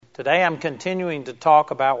Today I'm continuing to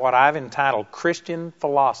talk about what I've entitled Christian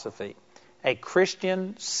philosophy, a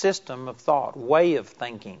Christian system of thought, way of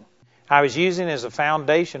thinking. I was using as a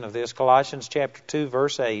foundation of this Colossians chapter 2,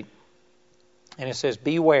 verse 8, and it says,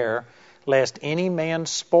 "Beware lest any man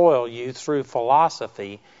spoil you through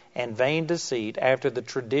philosophy and vain deceit, after the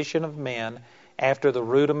tradition of men, after the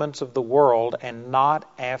rudiments of the world, and not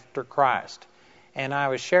after Christ." And I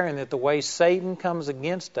was sharing that the way Satan comes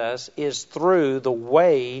against us is through the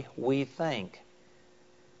way we think.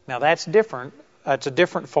 Now that's different. It's a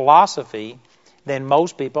different philosophy than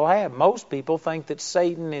most people have. Most people think that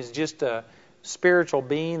Satan is just a spiritual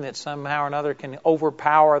being that somehow or another can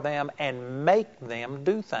overpower them and make them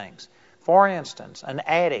do things. For instance, an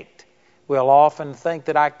addict will often think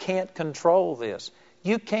that I can't control this.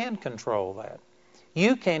 You can control that.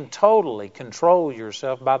 You can totally control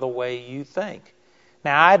yourself by the way you think.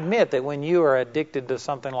 Now, I admit that when you are addicted to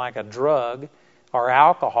something like a drug or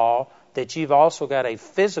alcohol, that you've also got a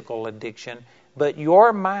physical addiction, but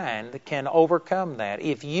your mind can overcome that.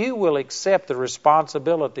 If you will accept the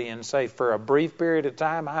responsibility and say, for a brief period of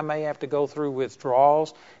time, I may have to go through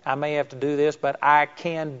withdrawals, I may have to do this, but I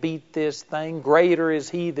can beat this thing. Greater is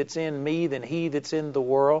He that's in me than he that's in the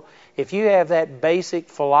world. If you have that basic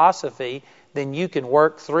philosophy, then you can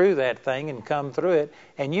work through that thing and come through it,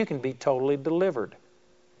 and you can be totally delivered.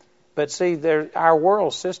 But see, our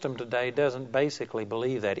world system today doesn't basically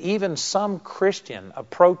believe that. Even some Christian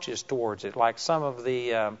approaches towards it, like some of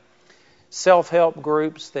the self-help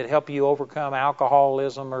groups that help you overcome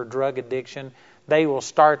alcoholism or drug addiction, they will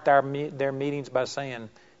start their meetings by saying,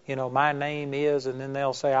 you know, my name is, and then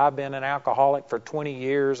they'll say, I've been an alcoholic for 20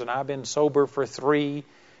 years and I've been sober for 3.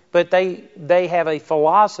 But they have a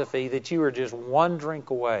philosophy that you are just one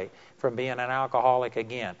drink away from being an alcoholic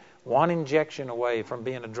again, one injection away from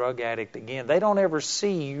being a drug addict again. They don't ever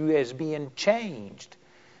see you as being changed.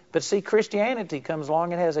 But see, Christianity comes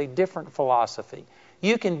along and has a different philosophy.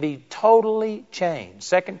 You can be totally changed.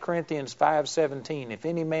 2 Corinthians 5:17, if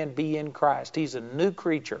any man be in Christ, he's a new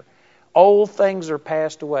creature. Old things are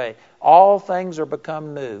passed away. All things are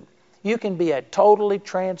become new. You can be a totally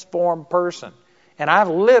transformed person. And I've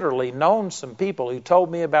literally known some people who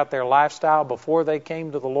told me about their lifestyle before they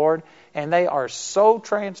came to the Lord, and they are so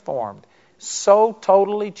transformed, so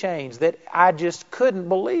totally changed that I just couldn't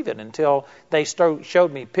believe it until they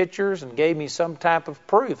showed me pictures and gave me some type of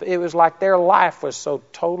proof. It was like their life was so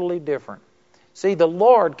totally different. See, the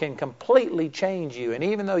Lord can completely change you, and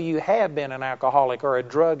even though you have been an alcoholic or a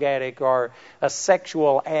drug addict or a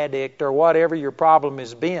sexual addict or whatever your problem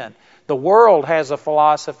has been, the world has a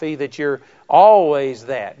philosophy that you're always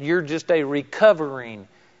that. You're just a recovering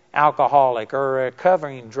alcoholic or a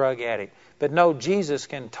recovering drug addict. But no, Jesus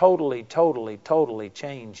can totally, totally, totally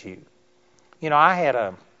change you. You know, I had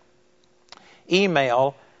an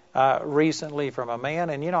email recently from a man,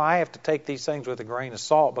 and you know, I have to take these things with a grain of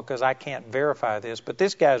salt because I can't verify this, but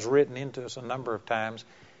this guy's written into us a number of times,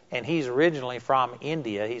 and he's originally from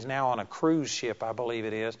India. He's now on a cruise ship, I believe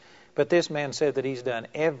it is. But this man said that he's done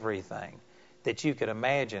everything that you could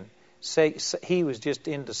imagine. He was just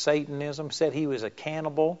into Satanism, said he was a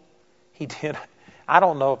cannibal. He did. I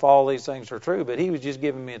don't know if all these things are true, but he was just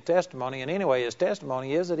giving me a testimony. And anyway, his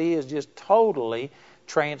testimony is that he is just totally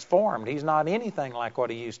transformed. He's not anything like what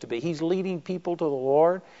he used to be. He's leading people to the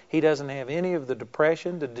Lord. He doesn't have any of the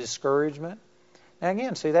depression, the discouragement. Now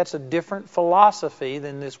again, see, that's a different philosophy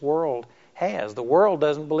than this world has. The world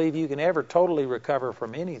doesn't believe you can ever totally recover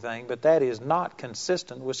from anything, but that is not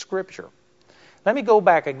consistent with Scripture. Let me go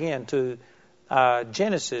back again to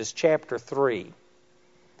Genesis chapter 3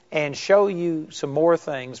 and show you some more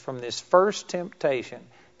things from this first temptation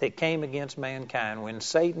that came against mankind when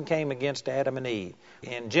Satan came against Adam and Eve.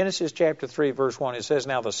 In Genesis chapter 3, verse 1, it says,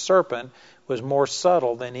 "Now the serpent was more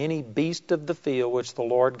subtle than any beast of the field which the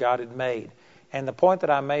Lord God had made." And the point that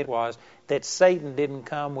I made was that Satan didn't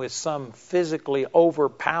come with some physically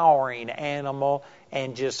overpowering animal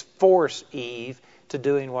and just force Eve to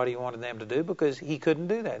doing what he wanted them to do, because he couldn't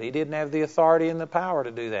do that. He didn't have the authority and the power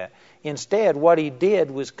to do that. Instead, what he did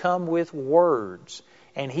was come with words,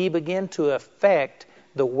 and he began to affect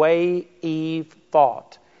the way Eve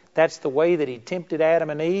thought. That's the way that he tempted Adam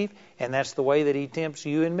and Eve, and that's the way that he tempts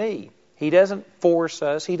you and me. He doesn't force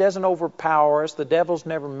us. He doesn't overpower us. The devil's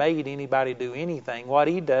never made anybody do anything. What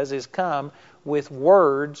he does is come with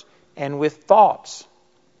words and with thoughts.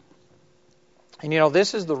 And you know,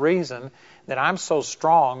 this is the reason that I'm so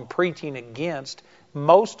strong preaching against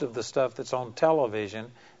most of the stuff that's on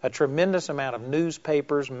television, a tremendous amount of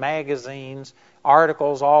newspapers, magazines,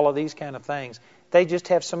 articles, all of these kind of things. They just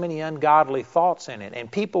have so many ungodly thoughts in it.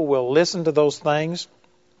 And people will listen to those things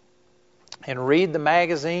and read the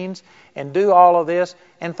magazines and do all of this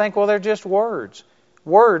and think, well, they're just words.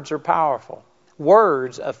 Words are powerful.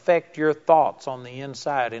 Words affect your thoughts on the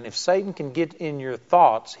inside. And if Satan can get in your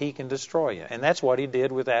thoughts, he can destroy you. And that's what he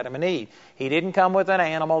did with Adam and Eve. He didn't come with an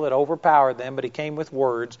animal that overpowered them, but he came with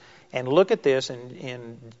words. And look at this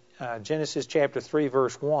in Genesis chapter 3,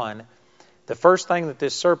 verse 1. The first thing that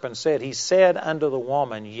this serpent said, he said unto the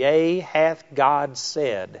woman, Yea, hath God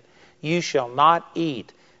said, You shall not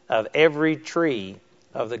eat of every tree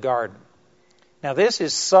of the garden. Now this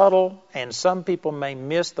is subtle, and some people may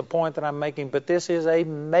miss the point that I'm making, but this is a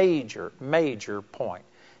major, major point.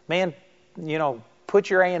 Man, put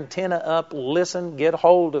your antenna up, listen, get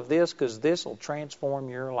hold of this, because this will transform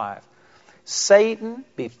your life. Satan,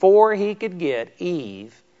 before he could get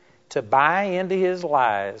Eve to buy into his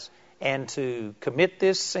lies and to commit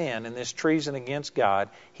this sin and this treason against God,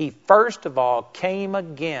 he first of all came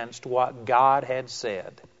against what God had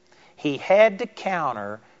said. He had to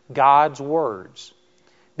counter God's words.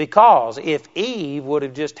 Because if Eve would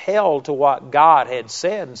have just held to what God had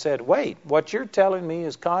said and said, wait, what you're telling me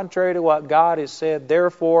is contrary to what God has said,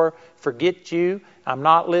 therefore forget you, I'm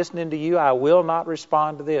not listening to you, I will not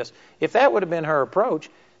respond to this. If that would have been her approach,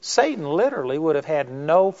 Satan literally would have had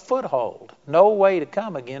no foothold, no way to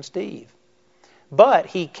come against Eve. But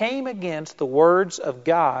he came against the words of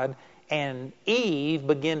God, and Eve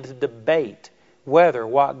began to debate whether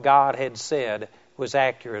what God had said was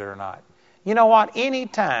accurate or not. You know what?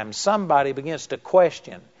 Anytime somebody begins to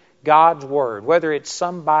question God's Word, whether it's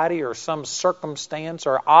somebody or some circumstance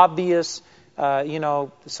or obvious,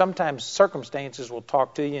 sometimes circumstances will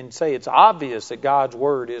talk to you and say it's obvious that God's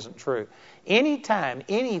Word isn't true. Anytime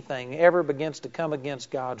anything ever begins to come against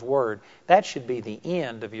God's Word, that should be the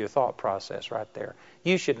end of your thought process right there.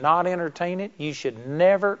 You should not entertain it. You should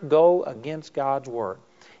never go against God's Word.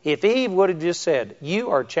 If Eve would have just said, you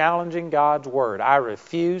are challenging God's Word, I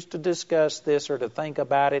refuse to discuss this or to think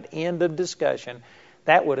about it, end of discussion,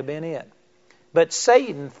 that would have been it. But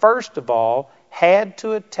Satan, first of all, had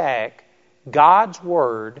to attack God's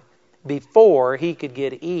Word before he could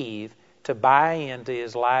get Eve to buy into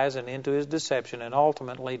his lies and into his deception and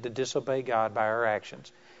ultimately to disobey God by her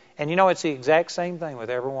actions. And it's the exact same thing with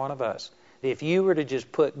every one of us. If you were to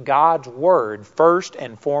just put God's Word first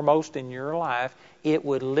and foremost in your life, it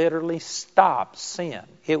would literally stop sin.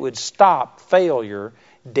 It would stop failure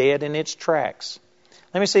dead in its tracks.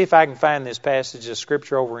 Let me see if I can find this passage of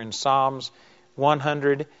Scripture over in Psalms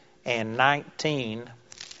 119.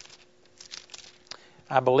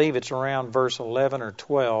 I believe it's around verse 11 or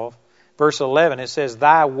 12. Verse 11, it says,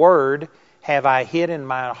 Thy word have I hid in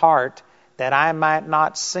my heart, that I might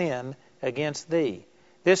not sin against thee.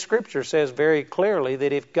 This Scripture says very clearly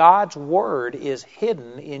that if God's Word is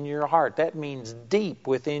hidden in your heart, that means deep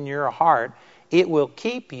within your heart, it will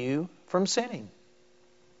keep you from sinning.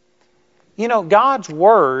 God's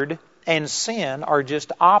Word and sin are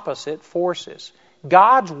just opposite forces.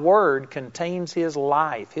 God's Word contains His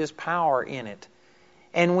life, His power in it.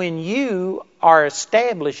 And when you are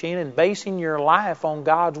establishing and basing your life on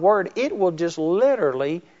God's Word, it will just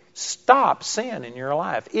literally stop sin in your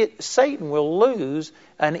life. Satan will lose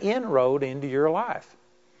an inroad into your life.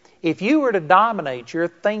 If you were to dominate your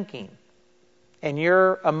thinking and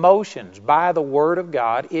your emotions by the Word of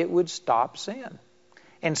God, it would stop sin.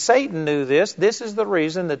 And Satan knew this. This is the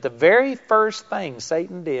reason that the very first thing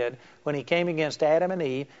Satan did when he came against Adam and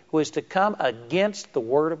Eve was to come against the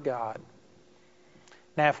Word of God.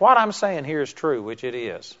 Now, if what I'm saying here is true, which it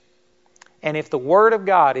is, and if the Word of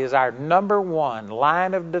God is our number one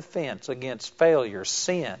line of defense against failure,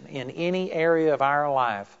 sin, in any area of our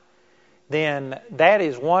life, then that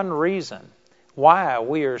is one reason why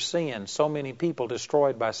we are seeing so many people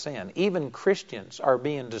destroyed by sin. Even Christians are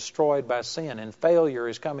being destroyed by sin, and failure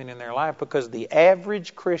is coming in their life because the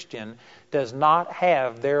average Christian does not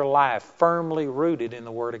have their life firmly rooted in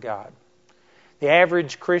the Word of God. The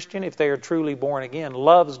average Christian, if they are truly born again,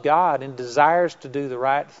 loves God and desires to do the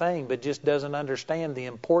right thing, but just doesn't understand the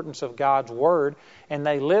importance of God's Word, and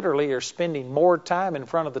they literally are spending more time in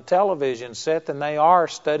front of the television set than they are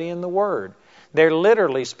studying the Word. They're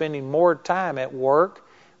literally spending more time at work,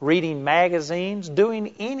 reading magazines,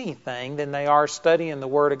 doing anything than they are studying the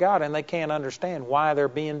Word of God, and they can't understand why they're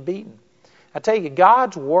being beaten. I tell you,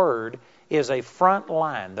 God's Word is a front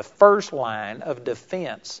line, the first line of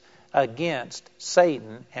defense against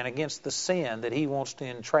Satan and against the sin that he wants to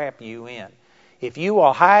entrap you in. If you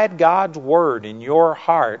will hide God's Word in your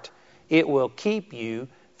heart, it will keep you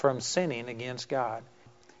from sinning against God.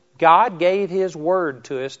 God gave His Word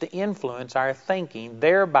to us to influence our thinking,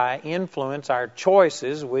 thereby influence our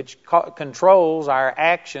choices, which controls our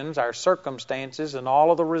actions, our circumstances, and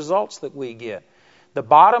all of the results that we get. The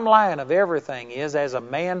bottom line of everything is, as a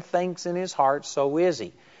man thinks in his heart, so is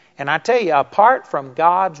he. And I tell you, apart from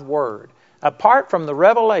God's Word, apart from the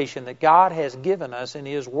revelation that God has given us in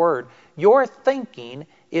His Word, your thinking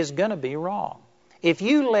is going to be wrong. If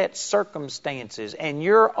you let circumstances and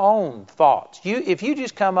your own thoughts, if you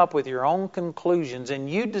just come up with your own conclusions and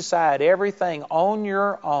you decide everything on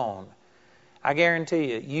your own, I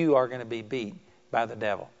guarantee you are going to be beat by the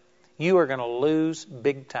devil. You are going to lose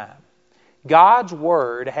big time. God's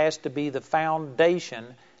Word has to be the foundation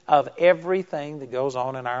of everything that goes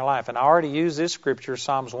on in our life. And I already used this scripture,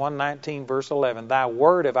 Psalms 119, verse 11. Thy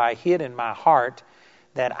word have I hid in my heart,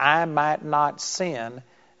 that I might not sin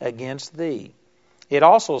against thee. It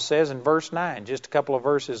also says in verse 9, just a couple of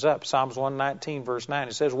verses up, Psalms 119, verse 9,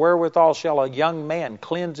 it says, Wherewithal shall a young man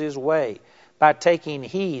cleanse his way? By taking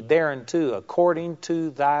heed thereunto, according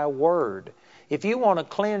to thy word. If you want to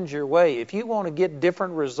cleanse your way, if you want to get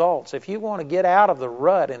different results, if you want to get out of the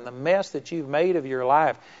rut and the mess that you've made of your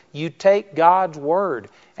life, you take God's Word,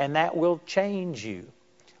 and that will change you.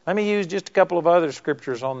 Let me use just a couple of other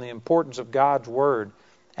scriptures on the importance of God's Word.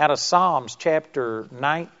 Out of Psalms chapter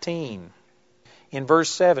 19, in verse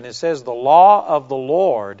 7, it says, The law of the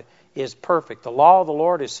Lord is perfect. The law of the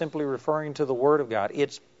Lord is simply referring to the Word of God.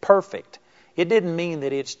 It's perfect. It didn't mean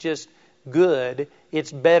that it's just good,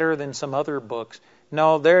 it's better than some other books.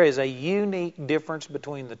 No, there is a unique difference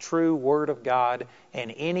between the true Word of God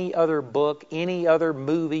and any other book, any other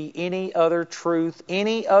movie, any other truth,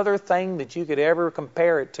 any other thing that you could ever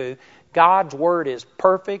compare it to. God's Word is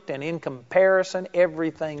perfect, and in comparison,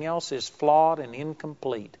 everything else is flawed and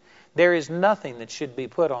incomplete. There is nothing that should be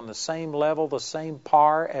put on the same level, the same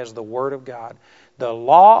par as the Word of God. The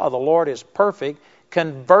law of the Lord is perfect,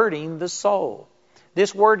 converting the soul.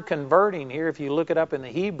 This word converting here, if you look it up in the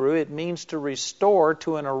Hebrew, it means to restore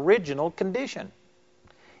to an original condition.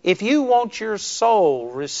 If you want your soul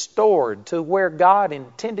restored to where God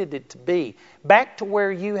intended it to be, back to where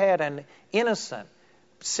you had an innocent,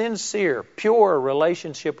 sincere, pure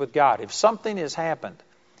relationship with God, if something has happened,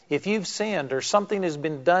 if you've sinned or something has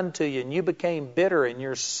been done to you and you became bitter and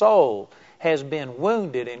your soul has been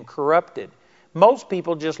wounded and corrupted, most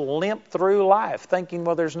people just limp through life thinking,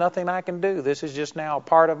 well, there's nothing I can do. This is just now a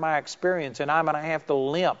part of my experience, and I'm going to have to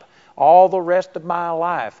limp all the rest of my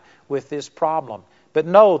life with this problem. But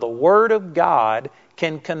no, the Word of God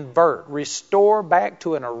can convert, restore back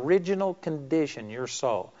to an original condition your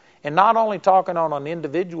soul. And not only talking on an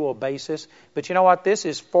individual basis, but you know what? This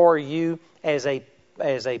is for you as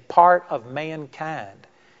a part of mankind.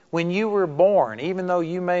 When you were born, even though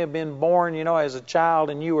you may have been born, as a child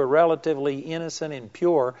and you were relatively innocent and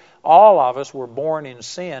pure, all of us were born in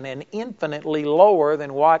sin and infinitely lower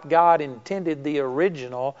than what God intended the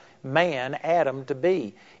original man, Adam, to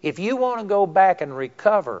be. If you want to go back and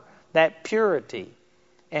recover that purity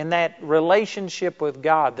and that relationship with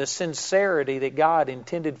God, the sincerity that God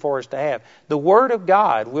intended for us to have, the Word of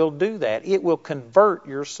God will do that. It will convert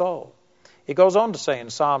your soul. It goes on to say in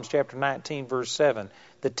Psalms chapter 19, verse 7,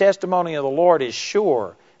 the testimony of the Lord is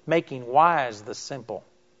sure, making wise the simple.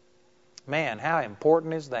 Man, how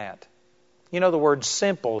important is that? The word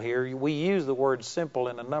simple here, we use the word simple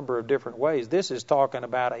in a number of different ways. This is talking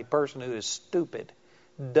about a person who is stupid,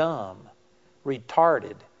 dumb,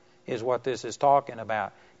 retarded is what this is talking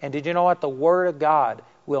about. And did you know what? The Word of God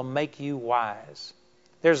will make you wise.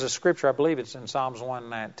 There's a scripture, I believe it's in Psalms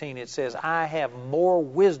 119. It says, I have more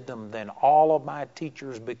wisdom than all of my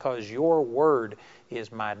teachers because your word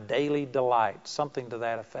is my daily delight. Something to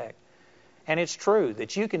that effect. And it's true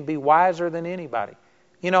that you can be wiser than anybody.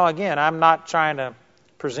 Again, I'm not trying to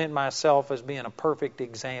present myself as being a perfect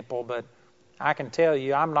example, but I can tell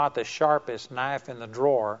you I'm not the sharpest knife in the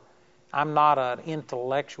drawer. I'm not an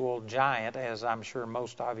intellectual giant, as I'm sure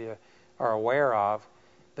most of you are aware of.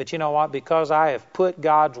 But you know what? Because I have put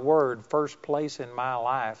God's Word first place in my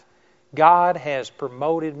life, God has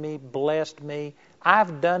promoted me, blessed me.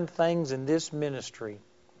 I've done things in this ministry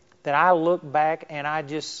that I look back and I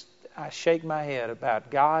shake my head about.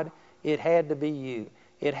 God, it had to be you.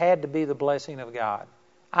 It had to be the blessing of God.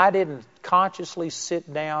 I didn't consciously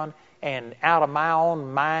sit down and out of my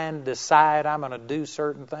own mind decide I'm going to do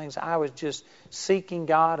certain things. I was just seeking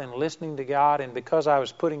God and listening to God, and because I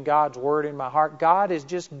was putting God's Word in my heart, God has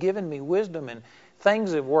just given me wisdom, and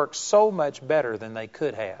things have worked so much better than they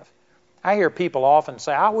could have. I hear people often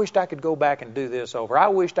say, I wished I could go back and do this over. I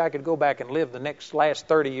wished I could go back and live the last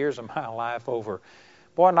 30 years of my life over.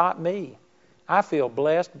 Boy, not me. I feel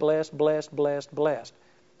blessed, blessed, blessed, blessed, blessed.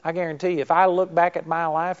 I guarantee you, if I look back at my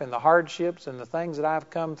life and the hardships and the things that I've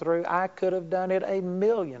come through, I could have done it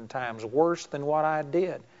 1,000,000 times worse than what I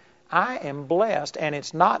did. I am blessed, and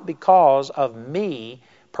it's not because of me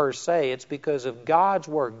per se. It's because of God's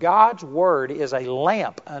Word. God's Word is a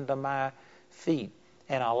lamp unto my feet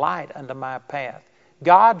and a light unto my path.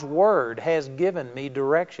 God's Word has given me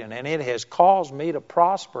direction, and it has caused me to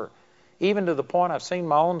prosper, even to the point I've seen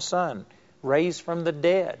my own son raised from the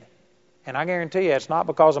dead. And I guarantee you, it's not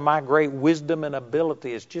because of my great wisdom and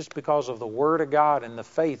ability. It's just because of the Word of God and the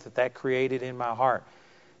faith that created in my heart.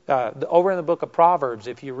 Over in the book of Proverbs,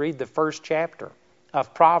 if you read the first chapter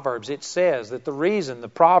of Proverbs, it says that the reason the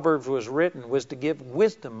Proverbs was written was to give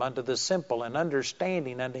wisdom unto the simple and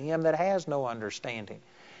understanding unto him that has no understanding.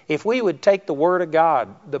 If we would take the Word of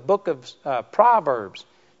God, the book of Proverbs,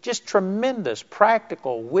 just tremendous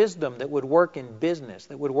practical wisdom that would work in business,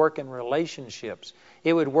 that would work in relationships.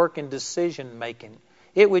 It would work in decision making.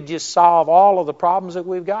 It would just solve all of the problems that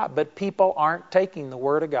we've got. But people aren't taking the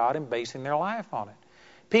Word of God and basing their life on it.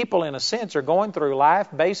 People, in a sense, are going through life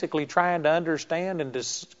basically trying to understand and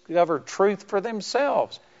discover truth for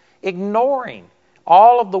themselves, ignoring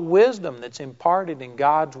all of the wisdom that's imparted in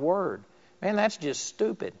God's Word. Man, that's just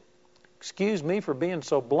stupid. Excuse me for being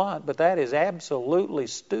so blunt, but that is absolutely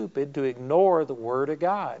stupid to ignore the Word of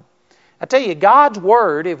God. I tell you, God's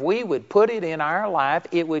Word, if we would put it in our life,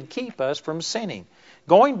 it would keep us from sinning.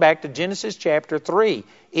 Going back to Genesis chapter 3,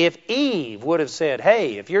 if Eve would have said,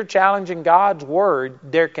 hey, if you're challenging God's Word,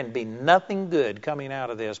 there can be nothing good coming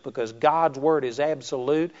out of this because God's Word is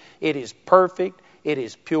absolute, it is perfect, it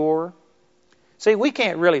is pure. See, we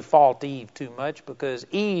can't really fault Eve too much because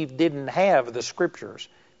Eve didn't have the Scriptures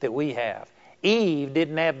that we have. Eve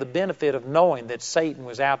didn't have the benefit of knowing that Satan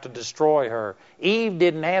was out to destroy her. Eve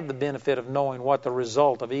didn't have the benefit of knowing what the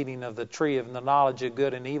result of eating of the tree of the knowledge of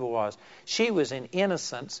good and evil was. She was in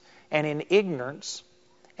innocence and in ignorance,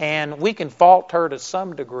 and we can fault her to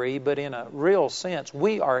some degree, but in a real sense,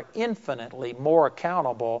 we are infinitely more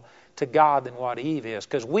accountable to God than what Eve is,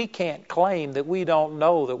 because we can't claim that we don't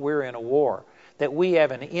know that we're in a war, that we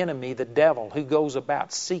have an enemy, the devil, who goes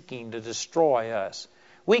about seeking to destroy us.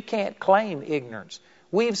 We can't claim ignorance.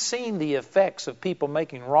 We've seen the effects of people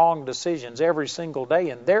making wrong decisions every single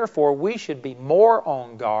day, and therefore we should be more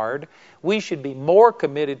on guard. We should be more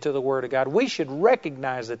committed to the Word of God. We should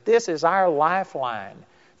recognize that this is our lifeline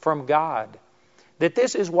from God, that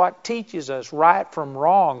this is what teaches us right from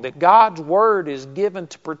wrong, that God's Word is given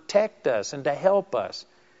to protect us and to help us.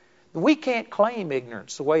 We can't claim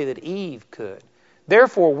ignorance the way that Eve could.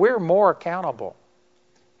 Therefore, we're more accountable.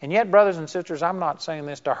 And yet, brothers and sisters, I'm not saying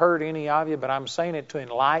this to hurt any of you, but I'm saying it to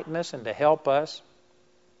enlighten us and to help us.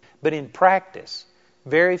 But in practice,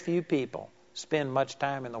 very few people spend much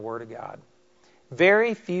time in the Word of God.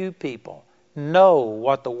 Very few people know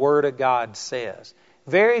what the Word of God says.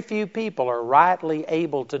 Very few people are rightly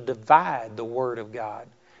able to divide the Word of God.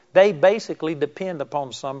 They basically depend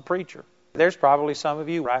upon some preacher. There's probably some of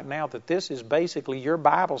you right now that this is basically your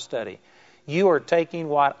Bible study. You are taking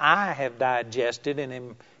what I have digested and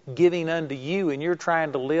am giving unto you, and you're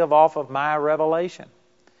trying to live off of my revelation.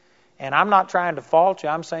 And I'm not trying to fault you.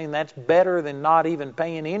 I'm saying that's better than not even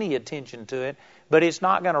paying any attention to it. But it's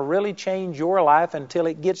not going to really change your life until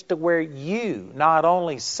it gets to where you not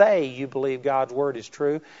only say you believe God's Word is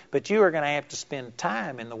true, but you are going to have to spend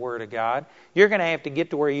time in the Word of God. You're going to have to get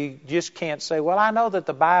to where you just can't say, well, I know that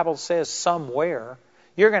the Bible says somewhere.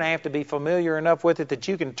 You're going to have to be familiar enough with it that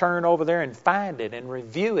you can turn over there and find it and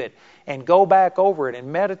review it and go back over it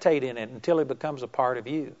and meditate in it until it becomes a part of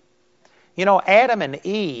you. You know, Adam and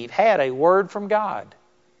Eve had a word from God.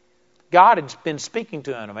 God had been speaking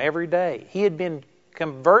to them every day. He had been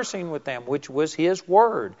conversing with them, which was His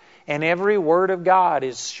Word. And every word of God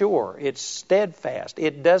is sure. It's steadfast.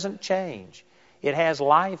 It doesn't change. It has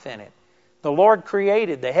life in it. The Lord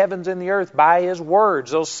created the heavens and the earth by His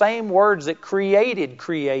words. Those same words that created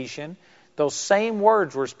creation, those same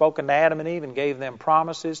words were spoken to Adam and Eve and gave them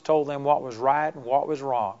promises, told them what was right and what was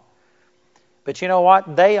wrong. But you know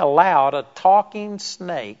what? They allowed a talking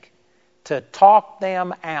snake to talk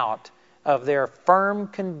them out of their firm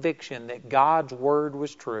conviction that God's Word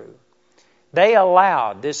was true. They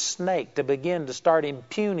allowed this snake to begin to start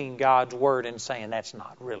impugning God's Word and saying that's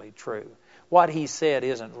not really true. What He said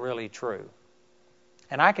isn't really true.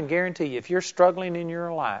 And I can guarantee you, if you're struggling in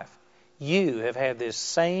your life, you have had this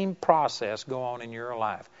same process go on in your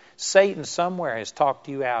life. Satan somewhere has talked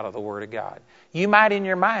you out of the Word of God. You might in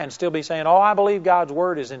your mind still be saying, oh, I believe God's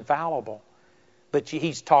Word is infallible. But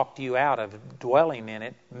He's talked you out of dwelling in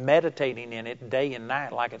it, meditating in it day and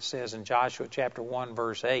night, like it says in Joshua chapter 1,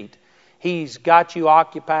 verse 8. He's got you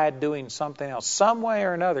occupied doing something else. Some way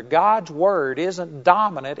or another, God's Word isn't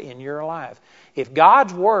dominant in your life. If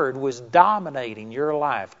God's Word was dominating your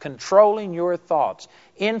life, controlling your thoughts,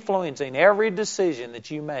 influencing every decision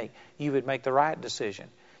that you make, you would make the right decision.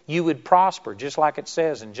 You would prosper, just like it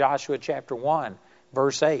says in Joshua chapter 1,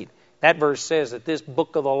 verse 8. That verse says that this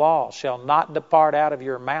book of the law shall not depart out of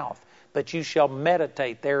your mouth, but you shall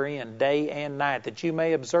meditate therein day and night, that you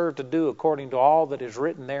may observe to do according to all that is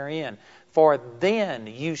written therein. For then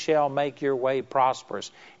you shall make your way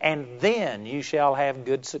prosperous, and then you shall have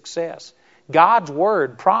good success. God's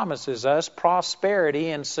Word promises us prosperity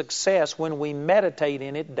and success when we meditate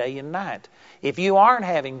in it day and night. If you aren't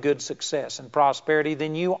having good success and prosperity,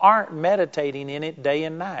 then you aren't meditating in it day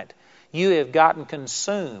and night. You have gotten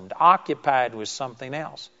consumed, occupied with something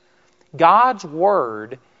else. God's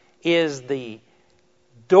Word is the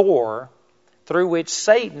door through which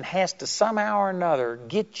Satan has to somehow or another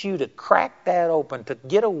get you to crack that open, to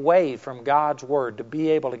get away from God's Word, to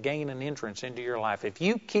be able to gain an entrance into your life. If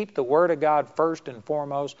you keep the Word of God first and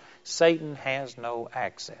foremost, Satan has no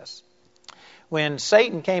access. When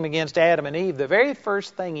Satan came against Adam and Eve, the very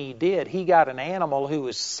first thing he did, he got an animal who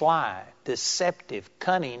was sly, deceptive,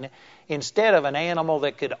 cunning. Instead of an animal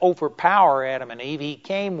that could overpower Adam and Eve, he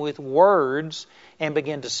came with words and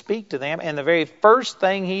began to speak to them. And the very first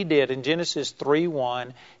thing he did in Genesis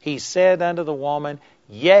 3:1, he said unto the woman,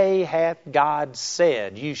 Yea, hath God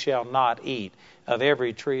said, you shall not eat of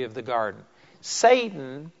every tree of the garden.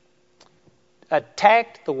 Satan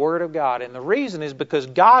attacked the Word of God, and the reason is because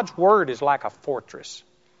God's Word is like a fortress.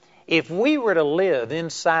 If we were to live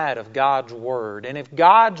inside of God's Word, and if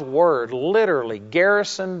God's Word literally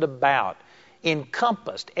garrisoned about,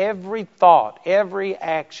 encompassed every thought, every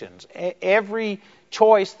actions, every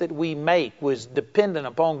choice that we make was dependent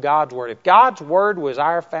upon God's Word. If God's Word was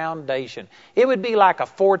our foundation, it would be like a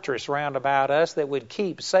fortress round about us that would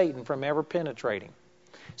keep Satan from ever penetrating.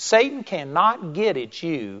 Satan cannot get at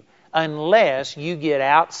you unless you get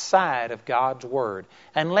outside of God's Word.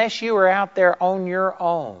 Unless you are out there on your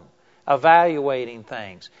own, evaluating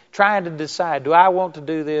things, trying to decide, do I want to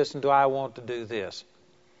do this and do I want to do this?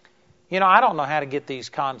 You know, I don't know how to get these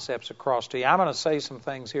concepts across to you. I'm going to say some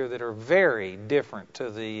things here that are very different to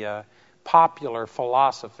the popular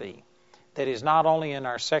philosophy that is not only in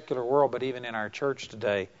our secular world but even in our church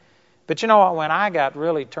today. But you know what, when I got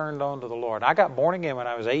really turned on to the Lord, I got born again when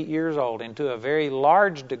I was 8 years old, and to a very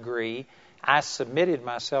large degree, I submitted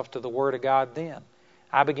myself to the Word of God then.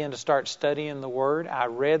 I began to start studying the Word. I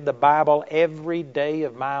read the Bible every day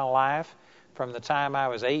of my life from the time I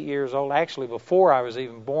was 8 years old. Actually, before I was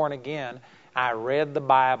even born again, I read the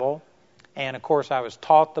Bible. And, of course, I was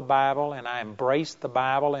taught the Bible, and I embraced the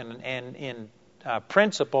Bible and in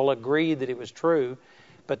principle agreed that it was true.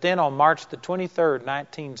 But then on March the 23rd,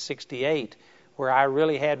 1968, where I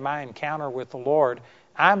really had my encounter with the Lord,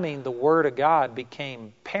 I mean the Word of God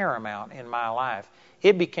became paramount in my life.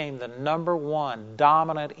 It became the number one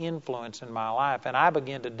dominant influence in my life, and I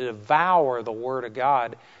began to devour the Word of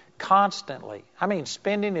God constantly. I mean,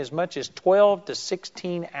 spending as much as 12 to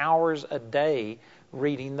 16 hours a day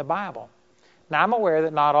reading the Bible. Now, I'm aware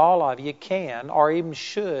that not all of you can or even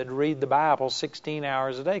should read the Bible 16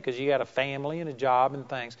 hours a day because you got a family and a job and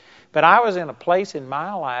things. But I was in a place in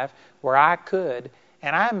my life where I could,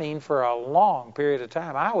 and I mean for a long period of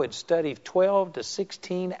time, I would study 12 to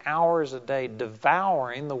 16 hours a day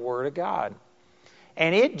devouring the Word of God.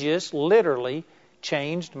 And it just literally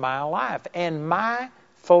changed my life. And my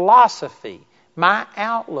philosophy, my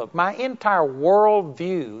outlook, my entire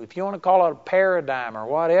worldview, if you want to call it a paradigm or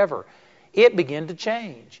whatever, it began to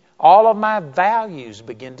change. All of my values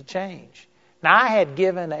began to change. Now, I had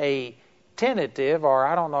given a tentative, or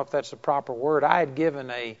I don't know if that's the proper word, I had given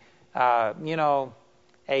a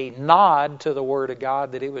nod to the Word of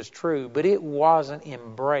God that it was true, but it wasn't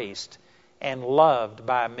embraced and loved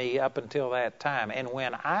by me up until that time. And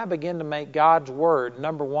when I began to make God's Word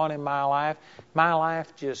number one in my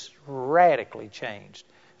life just radically changed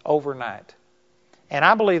overnight. And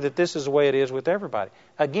I believe that this is the way it is with everybody.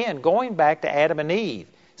 Again, going back to Adam and Eve,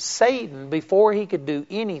 Satan, before he could do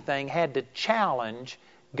anything, had to challenge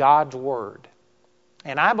God's Word.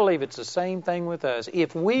 And I believe it's the same thing with us.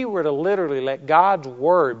 If we were to literally let God's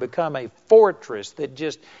Word become a fortress that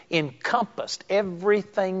just encompassed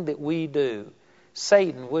everything that we do,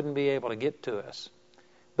 Satan wouldn't be able to get to us.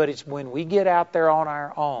 But it's when we get out there on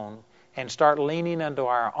our own and start leaning into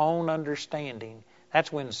our own understanding, that's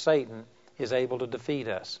when Satan is able to defeat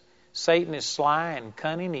us. Satan is sly and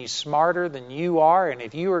cunning. He's smarter than you are, and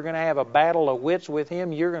if you are going to have a battle of wits with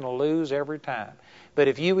him, you're going to lose every time. But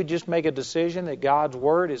if you would just make a decision that God's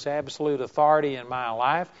Word is absolute authority in my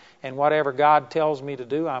life, and whatever God tells me to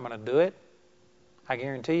do, I'm going to do it, I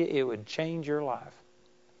guarantee you it would change your life.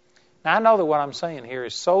 Now, I know that what I'm saying here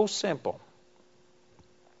is so simple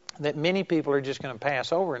that many people are just going to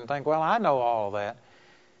pass over and think, well, I know all of that.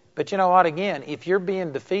 But you know what? Again, if you're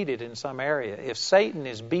being defeated in some area, if Satan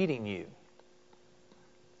is beating you,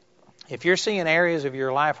 if you're seeing areas of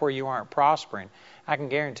your life where you aren't prospering, I can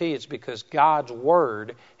guarantee it's because God's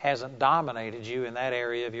Word hasn't dominated you in that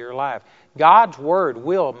area of your life. God's Word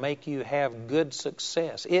will make you have good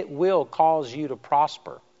success. It will cause you to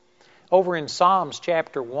prosper. Over in Psalms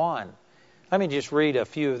chapter 1, let me just read a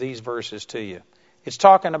few of these verses to you. It's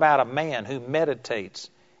talking about a man who meditates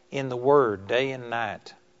in the Word day and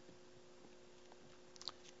night.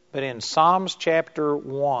 But in Psalms chapter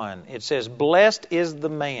 1, it says, "Blessed is the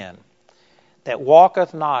man that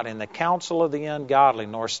walketh not in the counsel of the ungodly,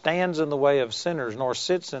 nor stands in the way of sinners, nor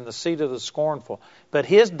sits in the seat of the scornful. But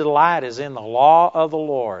his delight is in the law of the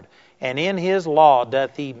Lord, and in his law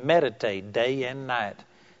doth he meditate day and night."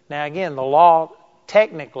 Now again, the law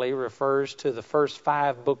technically refers to the first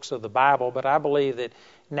 5 books of the Bible, but I believe that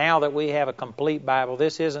now that we have a complete Bible,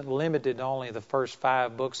 this isn't limited to only the first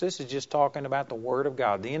 5 books. This is just talking about the Word of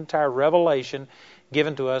God, the entire revelation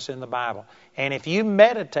given to us in the Bible. And if you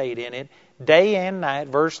meditate in it day and night,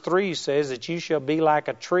 verse 3 says that you shall be like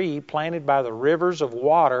a tree planted by the rivers of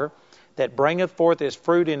water that bringeth forth his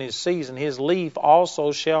fruit in his season. His leaf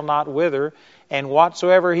also shall not wither, and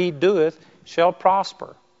whatsoever he doeth shall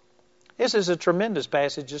prosper. This is a tremendous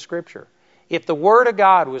passage of Scripture. If the Word of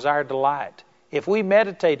God was our delight, if we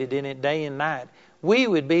meditated in it day and night, we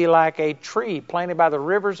would be like a tree planted by the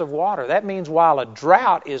rivers of water. That means while a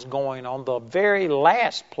drought is going on, the very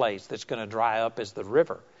last place that's going to dry up is the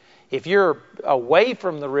river. If you're away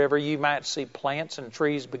from the river, you might see plants and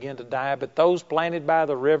trees begin to die, but those planted by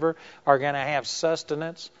the river are going to have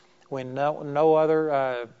sustenance when no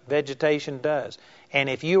other vegetation does. And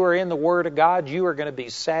if you are in the Word of God, you are going to be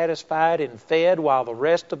satisfied and fed while the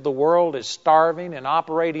rest of the world is starving and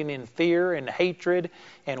operating in fear and hatred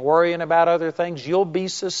and worrying about other things. You'll be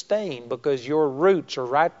sustained because your roots are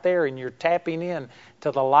right there and you're tapping in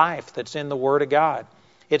to the life that's in the Word of God.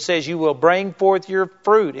 It says you will bring forth your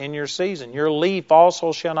fruit in your season. Your leaf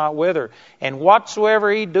also shall not wither, and whatsoever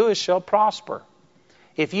he doeth shall prosper.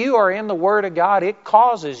 If you are in the Word of God, it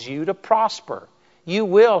causes you to prosper. You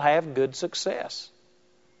will have good success.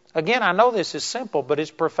 Again, I know this is simple, but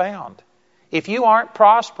it's profound. If you aren't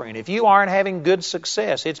prospering, if you aren't having good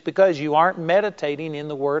success, it's because you aren't meditating in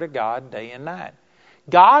the Word of God day and night.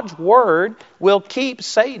 God's Word will keep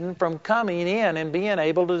Satan from coming in and being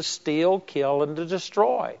able to steal, kill, and to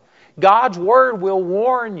destroy. God's Word will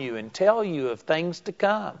warn you and tell you of things to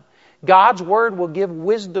come. God's Word will give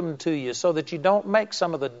wisdom to you so that you don't make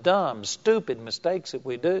some of the dumb, stupid mistakes that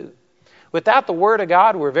we do. Without the Word of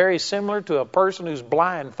God, we're very similar to a person who's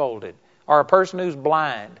blindfolded or a person who's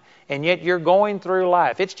blind, and yet you're going through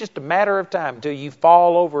life. It's just a matter of time until you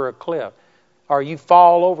fall over a cliff or you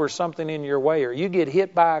fall over something in your way or you get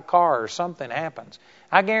hit by a car or something happens.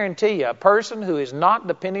 I guarantee you, a person who is not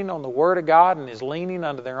depending on the Word of God and is leaning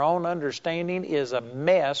under their own understanding is a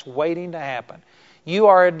mess waiting to happen. You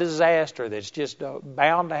are a disaster that's just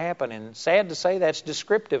bound to happen, and sad to say that's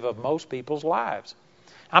descriptive of most people's lives.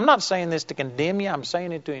 I'm not saying this to condemn you. I'm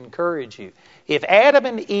saying it to encourage you. If Adam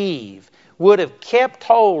and Eve would have kept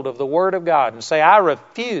hold of the Word of God and say, I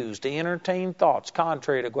refuse to entertain thoughts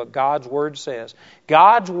contrary to what God's Word says.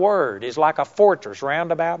 God's Word is like a fortress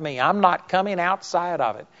round about me. I'm not coming outside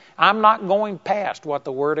of it. I'm not going past what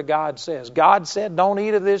the Word of God says. God said, don't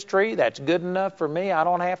eat of this tree. That's good enough for me. I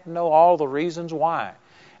don't have to know all the reasons why.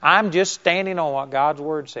 I'm just standing on what God's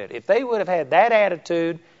Word said. If they would have had that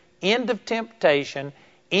attitude, end of temptation,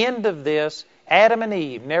 end of this, Adam and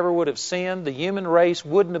Eve never would have sinned. The human race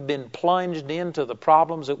wouldn't have been plunged into the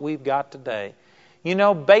problems that we've got today. You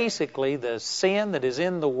know, basically, the sin that is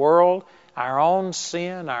in the world, our own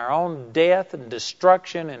sin, our own death and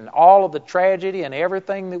destruction and all of the tragedy and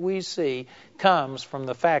everything that we see comes from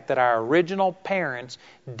the fact that our original parents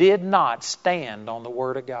did not stand on the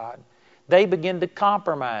Word of God. They began to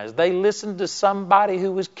compromise. They listened to somebody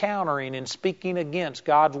who was countering and speaking against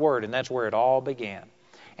God's Word, and that's where it all began.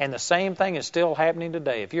 And the same thing is still happening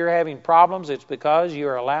today. If you're having problems, it's because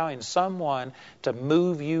you're allowing someone to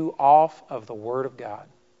move you off of the Word of God.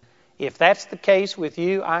 If that's the case with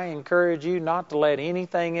you, I encourage you not to let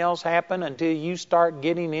anything else happen until you start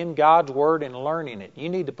getting in God's Word and learning it. You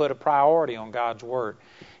need to put a priority on God's Word.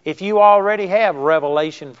 If you already have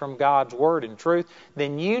revelation from God's Word and truth,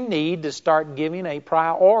 then you need to start giving a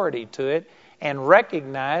priority to it and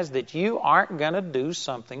recognize that you aren't going to do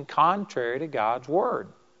something contrary to God's Word.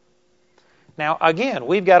 Now, again,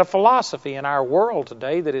 we've got a philosophy in our world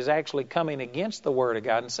today that is actually coming against the Word of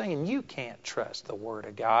God and saying you can't trust the Word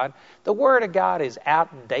of God. The Word of God is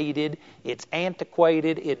outdated, it's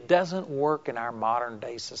antiquated, it doesn't work in our modern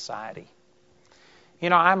day society. You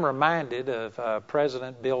know, I'm reminded of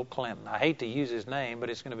President Bill Clinton. I hate to use his name, but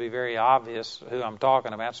it's going to be very obvious who I'm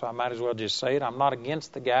talking about, so I might as well just say it. I'm not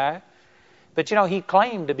against the guy. But, you know, he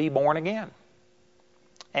claimed to be born again.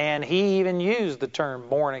 And he even used the term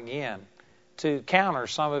born again to counter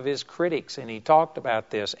some of his critics, and he talked about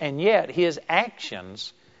this. And yet, his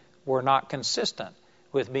actions were not consistent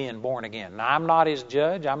with being born again. Now, I'm not his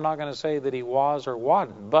judge. I'm not going to say that he was or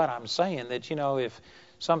wasn't. But I'm saying that, you know, if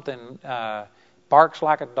something barks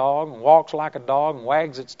like a dog and walks like a dog and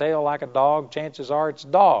wags its tail like a dog, chances are it's a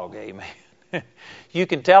dog. Amen. You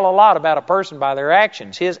can tell a lot about a person by their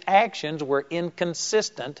actions. His actions were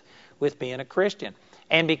inconsistent with being a Christian.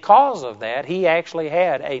 And because of that, he actually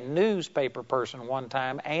had a newspaper person one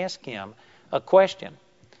time ask him a question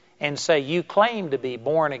and say, you claim to be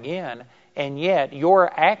born again, and yet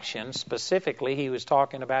your actions, specifically he was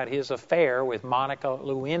talking about his affair with Monica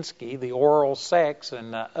Lewinsky, the oral sex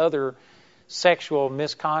and other sexual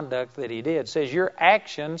misconduct that he did, says your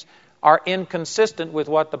actions are inconsistent with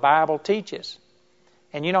what the Bible teaches.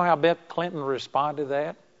 And you know how Bill Clinton responded to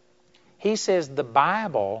that? He says the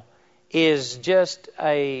Bible is just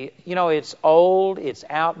it's old, it's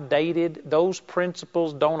outdated, those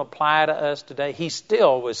principles don't apply to us today. He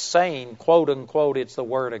still was saying, quote unquote, it's the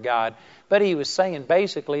Word of God, but he was saying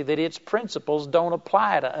basically that its principles don't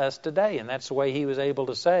apply to us today. And that's the way he was able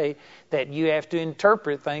to say that you have to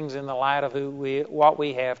interpret things in the light of what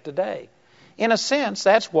we have today. In a sense,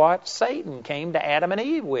 that's what Satan came to Adam and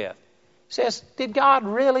Eve with. He says, did God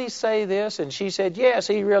really say this? And she said, yes,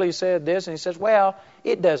 he really said this. And he says, well,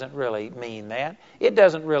 it doesn't really mean that. It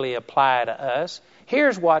doesn't really apply to us.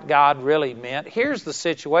 Here's what God really meant. Here's the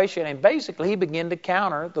situation. And basically, he began to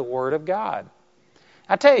counter the Word of God.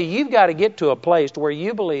 I tell you, you've got to get to a place where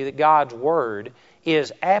you believe that God's Word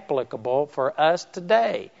is applicable for us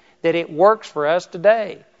today, that it works for us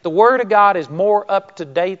today. The Word of God is more up to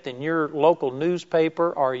date than your local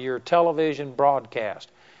newspaper or your television broadcast.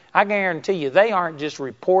 I guarantee you, they aren't just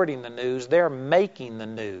reporting the news, they're making the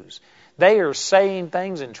news. They are saying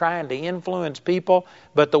things and trying to influence people,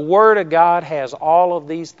 but the Word of God has all of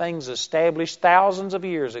these things established thousands of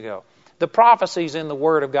years ago. The prophecies in the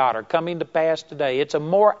Word of God are coming to pass today. It's a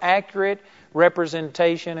more accurate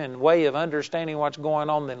representation and way of understanding what's going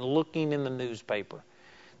on than looking in the newspaper.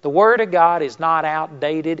 The Word of God is not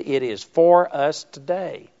outdated. It is for us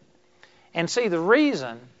today. And see, the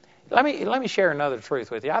reason, let me share another truth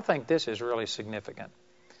with you. I think this is really significant.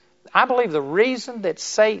 I believe the reason that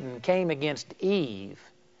Satan came against Eve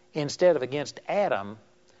instead of against Adam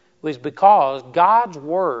was because God's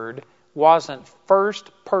Word wasn't first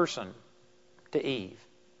person to Eve.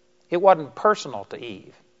 It wasn't personal to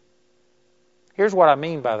Eve. Here's what I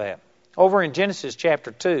mean by that. Over in Genesis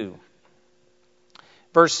chapter 2,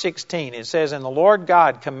 verse 16, it says, and the Lord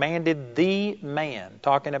God commanded the man,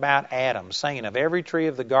 talking about Adam, saying, of every tree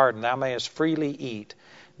of the garden thou mayest freely eat,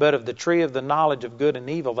 but of the tree of the knowledge of good and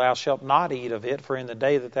evil thou shalt not eat of it, for in the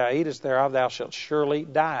day that thou eatest thereof thou shalt surely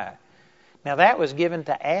die. Now that was given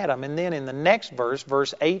to Adam, and then in the next verse,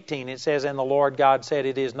 verse 18, it says, and the Lord God said,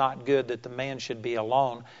 it is not good that the man should be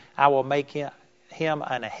alone. I will make him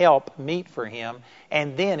an help meet for him.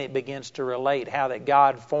 And then it begins to relate how that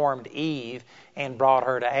God formed Eve and brought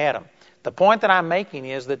her to Adam. The point that I'm making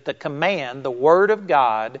is that the command, the Word of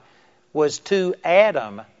God, was to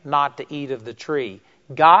Adam not to eat of the tree.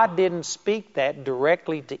 God didn't speak that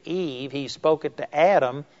directly to Eve. He spoke it to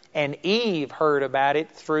Adam, and Eve heard about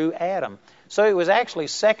it through Adam. So it was actually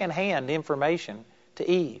secondhand information to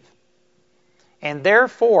Eve. And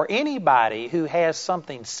therefore, anybody who has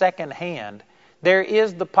something secondhand, there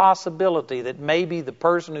is the possibility that maybe the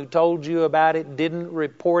person who told you about it didn't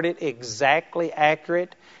report it exactly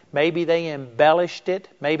accurate. Maybe they embellished it.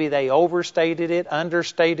 Maybe they overstated it,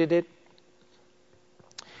 understated it.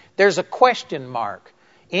 There's a question mark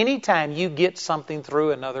anytime you get something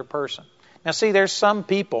through another person. Now see, there's some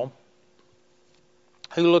people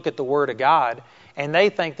who look at the Word of God and they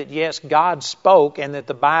think that yes, God spoke and that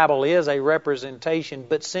the Bible is a representation,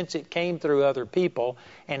 but since it came through other people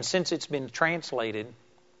and since it's been translated,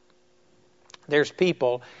 there's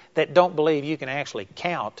people that don't believe you can actually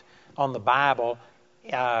count on the Bible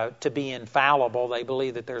to be infallible. They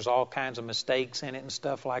believe that there's all kinds of mistakes in it and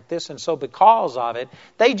stuff like this. And so because of it,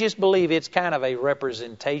 they just believe it's kind of a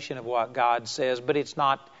representation of what God says, but it's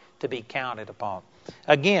not to be counted upon.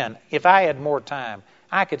 Again, if I had more time,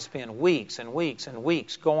 I could spend weeks and weeks and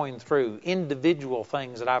weeks going through individual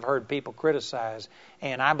things that I've heard people criticize,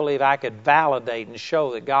 and I believe I could validate and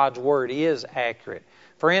show that God's Word is accurate.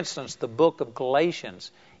 For instance, the book of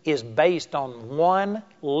Galatians is based on one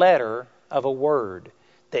letter of a word,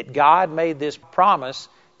 that God made this promise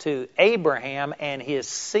to Abraham and his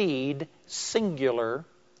seed, singular.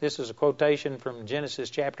 This is a quotation from Genesis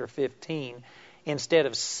chapter 15, instead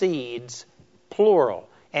of seeds, plural.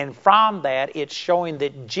 And from that, it's showing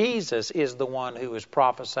that Jesus is the one who is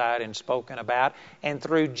prophesied and spoken about. And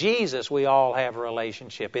through Jesus, we all have a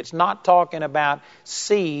relationship. It's not talking about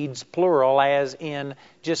seeds, plural, as in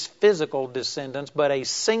just physical descendants, but a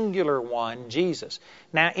singular one, Jesus.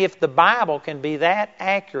 Now, if the Bible can be that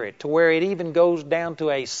accurate to where it even goes down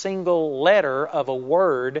to a single letter of a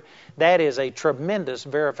word, that is a tremendous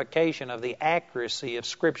verification of the accuracy of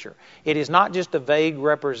Scripture. It is not just a vague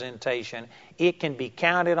representation. It can be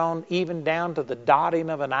counted on even down to the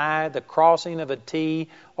dotting of an I, the crossing of a T,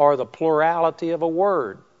 or the plurality of a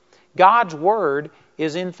word. God's Word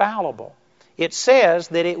is infallible. It says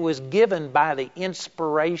that it was given by the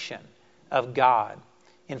inspiration of God.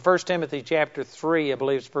 In 1 Timothy chapter 3, I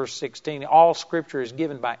believe it's verse 16, all Scripture is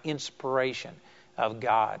given by inspiration of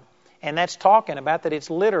God. And that's talking about that it's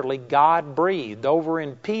literally God-breathed. Over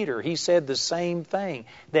in Peter, he said the same thing.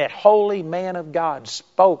 That holy man of God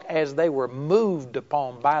spoke as they were moved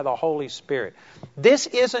upon by the Holy Spirit. This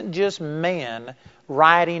isn't just man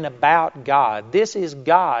writing about God. This is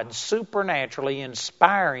God supernaturally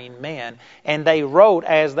inspiring men. And they wrote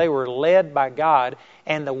as they were led by God.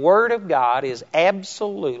 And the Word of God is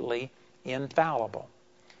absolutely infallible.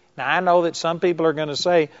 Now, I know that some people are going to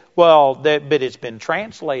say, well, but it's been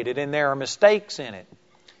translated and there are mistakes in it.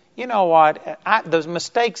 You know what? Those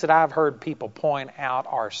mistakes that I've heard people point out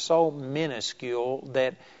are so minuscule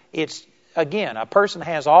that it's, again, a person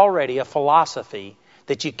has already a philosophy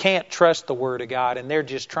that you can't trust the Word of God, and they're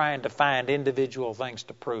just trying to find individual things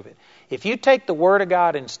to prove it. If you take the Word of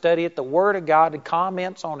God and study it, the Word of God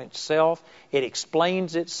comments on itself, it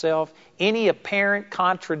explains itself. Any apparent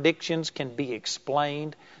contradictions can be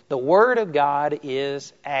explained. The Word of God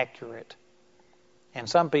is accurate. And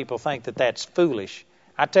some people think that that's foolish.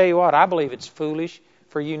 I tell you what, I believe it's foolish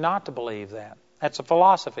for you not to believe that. That's a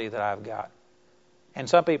philosophy that I've got. And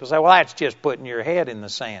some people say, well, that's just putting your head in the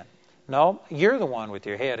sand. No, you're the one with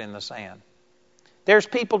your head in the sand. There's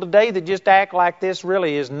people today that just act like this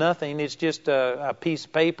really is nothing. It's just a piece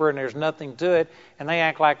of paper and there's nothing to it. And they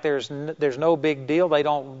act like there's no big deal. They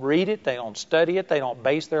don't read it. They don't study it. They don't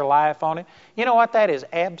base their life on it. You know what? That is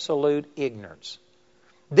absolute ignorance.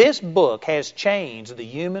 This book has changed the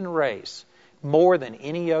human race more than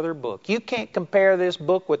any other book. You can't compare this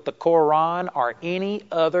book with the Quran or any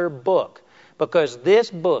other book, because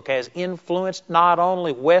this book has influenced not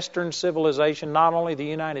only Western civilization, not only the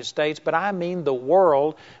United States, but I mean the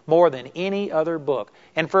world more than any other book.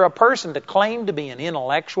 And for a person to claim to be an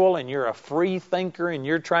intellectual and you're a free thinker and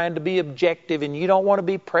you're trying to be objective and you don't want to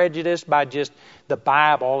be prejudiced by just the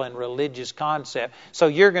Bible and religious concept, so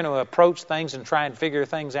you're going to approach things and try and figure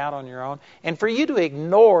things out on your own. And for you to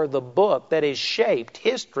ignore the book that has shaped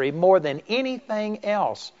history more than anything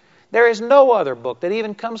else. There is no other book that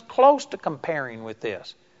even comes close to comparing with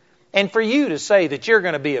this. And for you to say that you're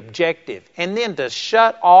going to be objective and then to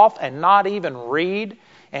shut off and not even read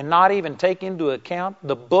and not even take into account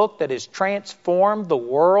the book that has transformed the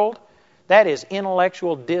world, that is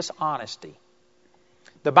intellectual dishonesty.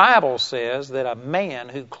 The Bible says that a man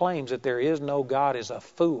who claims that there is no God is a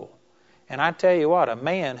fool. And I tell you what, a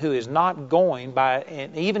man who is not going by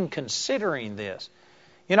and even considering this.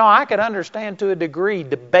 You know, I could understand to a degree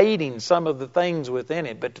debating some of the things within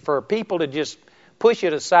it, but for people to just push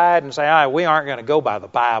it aside and say, we aren't going to go by the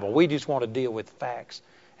Bible, we just want to deal with facts,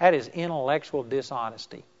 that is intellectual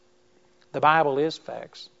dishonesty. The Bible is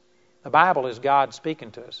facts. The Bible is God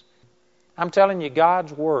speaking to us. I'm telling you,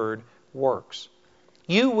 God's Word works.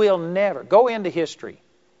 You will never go into history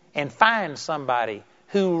and find somebody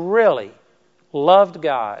who really loved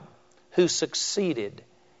God, who succeeded,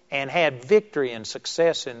 and had victory and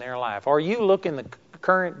success in their life. Or you look in the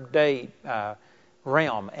current day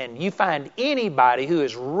realm and you find anybody who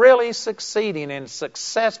is really succeeding and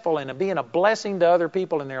successful and being a blessing to other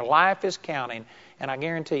people and their life is counting, and I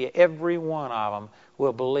guarantee you every one of them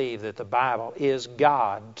will believe that the Bible is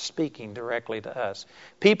God speaking directly to us.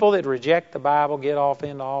 People that reject the Bible get off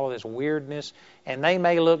into all of this weirdness, and they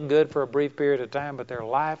may look good for a brief period of time, but their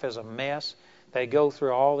life is a mess. They go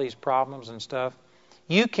through all these problems and stuff.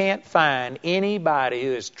 You can't find anybody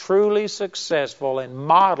who is truly successful in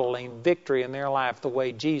modeling victory in their life the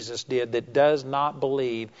way Jesus did that does not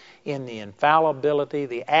believe in the infallibility,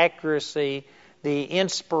 the accuracy, the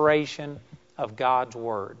inspiration of God's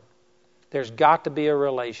Word. There's got to be a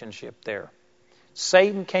relationship there.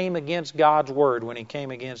 Satan came against God's Word when he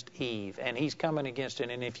came against Eve, and he's coming against it.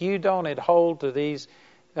 And if you don't hold to these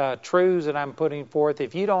truths that I'm putting forth,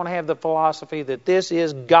 if you don't have the philosophy that this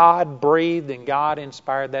is God-breathed and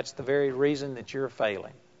God-inspired, that's the very reason that you're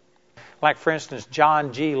failing. Like, for instance,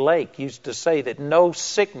 John G. Lake used to say that no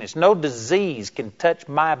sickness, no disease can touch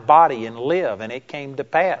my body and live, and it came to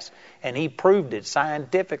pass. And he proved it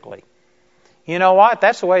scientifically. You know what?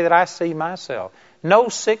 That's the way that I see myself. No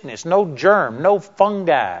sickness, no germ, no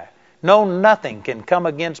fungi, no nothing can come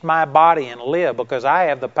against my body and live because I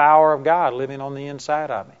have the power of God living on the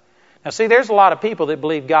inside of me. Now see, there's a lot of people that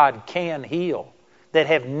believe God can heal that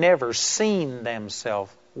have never seen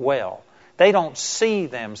themselves well. They don't see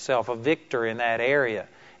themselves a victor in that area.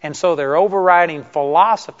 And so their overriding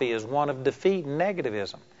philosophy is one of defeat and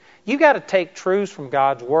negativism. You've got to take truths from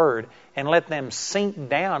God's Word and let them sink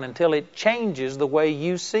down until it changes the way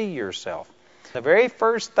you see yourself. The very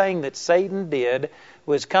first thing that Satan did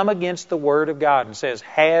was come against the Word of God and says,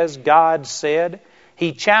 has God said?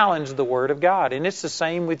 He challenged the Word of God. And it's the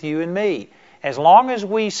same with you and me. As long as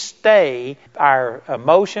we stay, our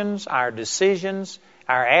emotions, our decisions,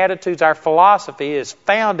 our attitudes, our philosophy is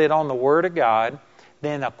founded on the Word of God,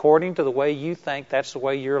 then according to the way you think, that's the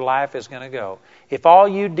way your life is going to go. If all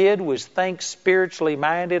you did was think spiritually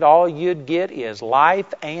minded, all you'd get is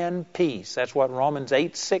life and peace. That's what Romans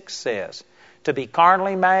 8:6 says. To be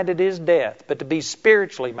carnally minded is death, but to be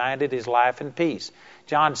spiritually minded is life and peace.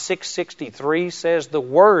 John 6:63 says, the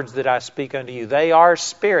words that I speak unto you, they are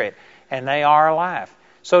spirit and they are life.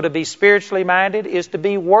 So to be spiritually minded is to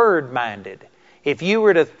be word-minded. If you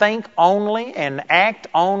were to think only and act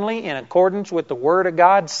only in accordance with the Word of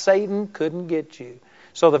God, Satan couldn't get you.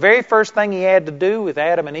 So the very first thing he had to do with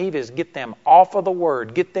Adam and Eve is get them off of the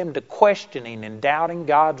Word, get them to questioning and doubting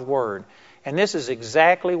God's Word. And this is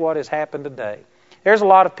exactly what has happened today. There's a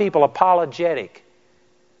lot of people apologetic,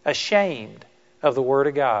 ashamed of the Word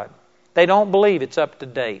of God. They don't believe it's up to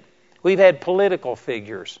date. We've had political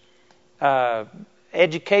figures,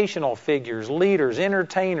 educational figures, leaders,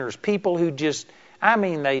 entertainers, people who just,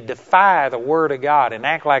 they defy the Word of God and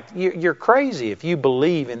act like you're crazy if you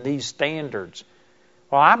believe in these standards.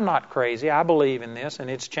 Well, I'm not crazy. I believe in this, and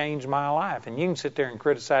it's changed my life. And you can sit there and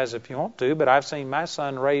criticize if you want to, but I've seen my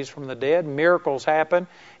son raised from the dead, miracles happen,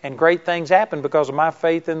 and great things happen because of my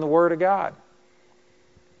faith in the Word of God.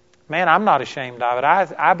 Man, I'm not ashamed of it.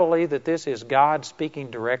 I believe that this is God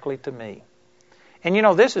speaking directly to me. And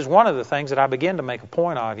this is one of the things that I began to make a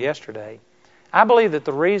point of yesterday. I believe that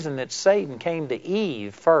the reason that Satan came to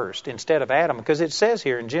Eve first instead of Adam, because it says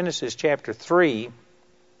here in Genesis chapter 3,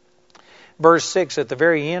 verse 6, at the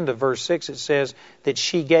very end of verse 6, it says that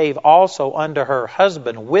she gave also unto her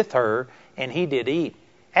husband with her, and he did eat.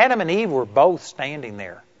 Adam and Eve were both standing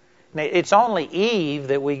there. Now, it's only Eve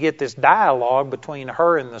that we get this dialogue between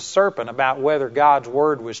her and the serpent about whether God's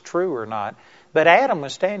Word was true or not. But Adam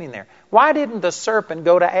was standing there. Why didn't the serpent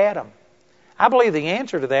go to Adam? I believe the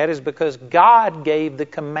answer to that is because God gave the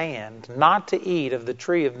command not to eat of the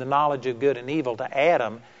tree of the knowledge of good and evil to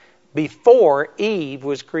Adam before Eve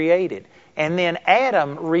was created. And then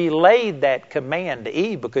Adam relayed that command to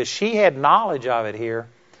Eve because she had knowledge of it here.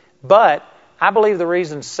 But I believe the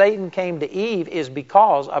reason Satan came to Eve is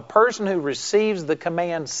because a person who receives the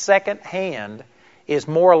command secondhand is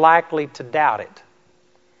more likely to doubt it.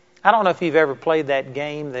 I don't know if you've ever played that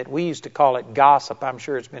game that we used to call it gossip. I'm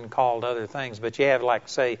sure it's been called other things. But you have, like,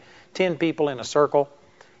 say, 10 people in a circle.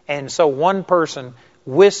 And so one person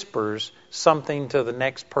whispers something to the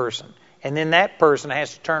next person. And then that person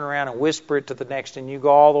has to turn around and whisper it to the next, and you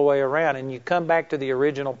go all the way around, and you come back to the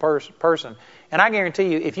original person. And I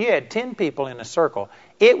guarantee you, if you had 10 people in a circle,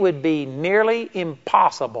 it would be nearly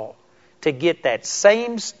impossible to get that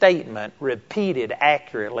same statement repeated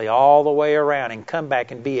accurately all the way around and come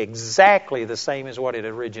back and be exactly the same as what it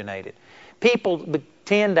originated. People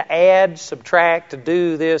tend to add, subtract, to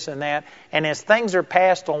do this and that, and as things are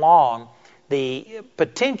passed along, the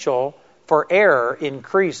potential for error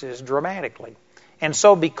increases dramatically. And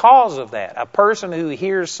so because of that, a person who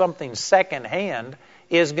hears something secondhand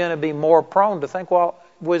is going to be more prone to think, well,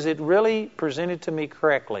 was it really presented to me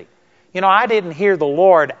correctly? I didn't hear the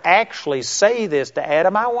Lord actually say this to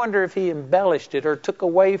Adam. I wonder if he embellished it or took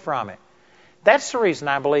away from it. That's the reason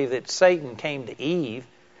I believe that Satan came to Eve,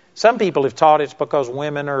 Some people have taught it's because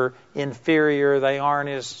women are inferior, they aren't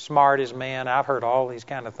as smart as men. I've heard all these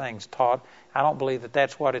kind of things taught. I don't believe that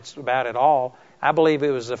that's what it's about at all. I believe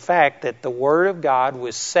it was the fact that the Word of God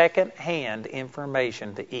was second-hand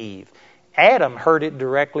information to Eve. Adam heard it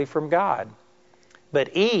directly from God,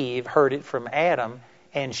 but Eve heard it from Adam,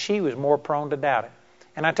 and she was more prone to doubt it.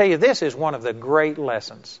 And I tell you, this is one of the great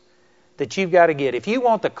lessons that you've got to get. If you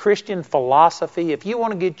want the Christian philosophy, if you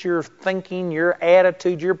want to get your thinking, your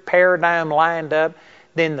attitude, your paradigm lined up,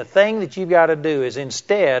 then the thing that you've got to do is,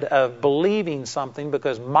 instead of believing something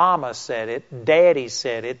because Mama said it, Daddy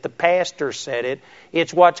said it, the pastor said it,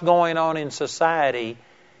 it's what's going on in society,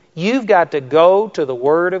 you've got to go to the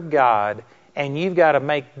Word of God and you've got to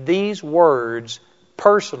make these words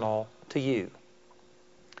personal to you.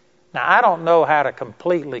 Now, I don't know how to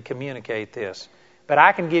completely communicate this, but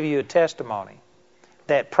I can give you a testimony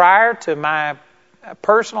that prior to my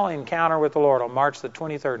personal encounter with the Lord on March the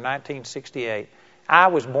 23rd, 1968, I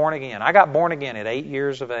was born again. I got born again at 8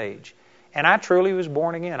 years of age. And I truly was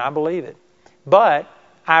born again. I believe it. But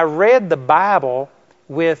I read the Bible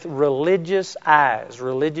with religious eyes,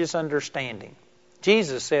 religious understanding.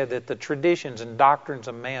 Jesus said that the traditions and doctrines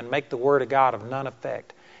of man make the Word of God of none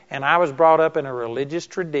effect. And I was brought up in a religious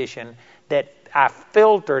tradition that I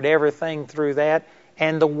filtered everything through that.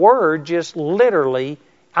 And the Word just literally,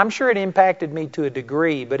 I'm sure it impacted me to a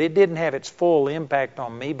degree, but it didn't have its full impact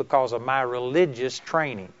on me because of my religious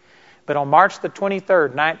training. But on March the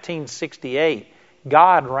 23rd, 1968,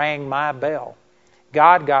 God rang my bell.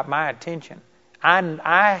 God got my attention.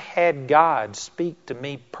 I had God speak to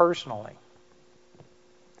me personally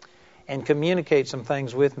and communicate some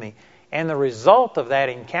things with me. And the result of that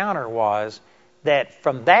encounter was that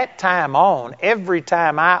from that time on, every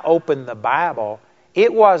time I opened the Bible,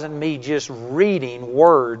 it wasn't me just reading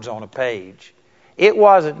words on a page. It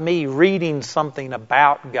wasn't me reading something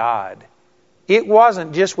about God. It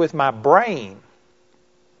wasn't just with my brain.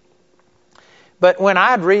 But when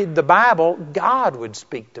I'd read the Bible, God would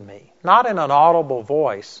speak to me. Not in an audible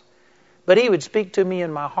voice, but He would speak to me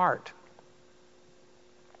in my heart.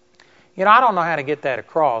 You know, I don't know how to get that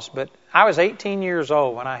across, but I was 18 years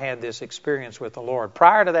old when I had this experience with the Lord.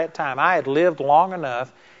 Prior to that time, I had lived long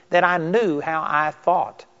enough that I knew how I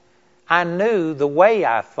thought. I knew the way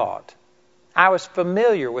I thought. I was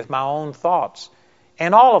familiar with my own thoughts.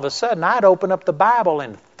 And all of a sudden, I'd open up the Bible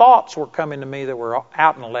and thoughts were coming to me that were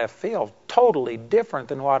out in the left field, totally different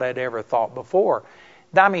than what I'd ever thought before.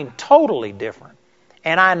 I mean, totally different.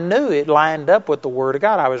 And I knew it lined up with the Word of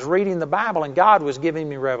God. I was reading the Bible and God was giving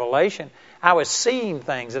me revelation. I was seeing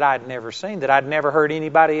things that I'd never seen, that I'd never heard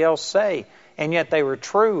anybody else say, and yet they were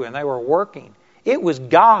true and they were working. It was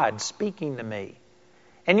God speaking to me.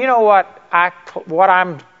 And you know what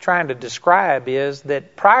I'm trying to describe is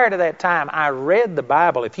that prior to that time, I read the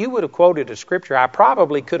Bible. If you would have quoted a scripture, I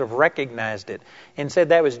probably could have recognized it and said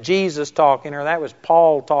that was Jesus talking, or that was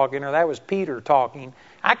Paul talking, or that was Peter talking.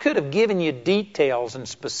 I could have given you details and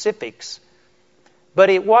specifics,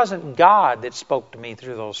 but it wasn't God that spoke to me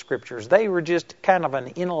through those scriptures. They were just kind of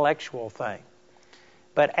an intellectual thing.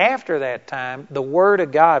 But after that time, the Word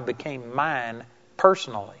of God became mine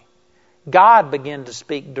personally. God began to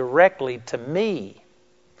speak directly to me.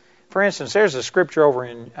 For instance, there's a scripture over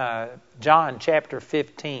in John chapter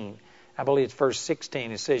 15. I believe it's verse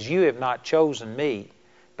 16. It says, "You have not chosen me,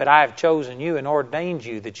 but I have chosen you and ordained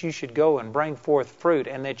you that you should go and bring forth fruit,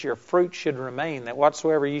 and that your fruit should remain, that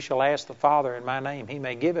whatsoever you shall ask the Father in my name, He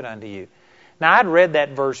may give it unto you." Now, I'd read that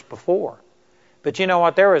verse before. But you know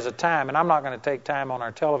what? There was a time, and I'm not going to take time on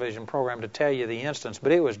our television program to tell you the instance,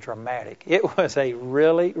 but it was dramatic. It was a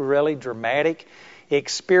really, really dramatic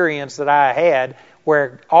experience that I had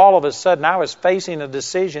where all of a sudden I was facing a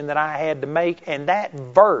decision that I had to make, and that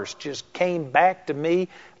verse just came back to me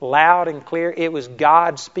loud and clear. It was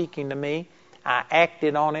God speaking to me. I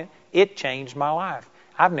acted on it. It changed my life.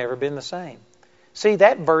 I've never been the same. See,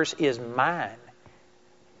 that verse is mine.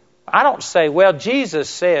 I don't say, well, Jesus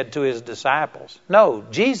said to His disciples. No,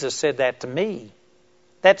 Jesus said that to me.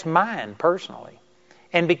 That's mine personally.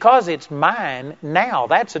 And because it's mine, now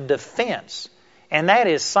that's a defense. And that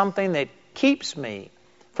is something that keeps me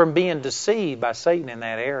from being deceived by Satan in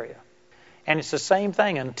that area. And it's the same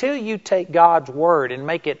thing. Until you take God's Word and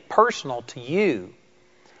make it personal to you,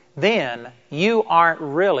 then you aren't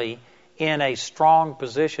really in a strong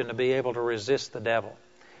position to be able to resist the devil.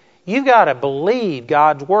 You've got to believe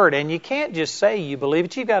God's Word, and you can't just say you believe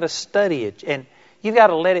it. You've got to study it, and you've got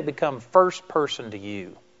to let it become first person to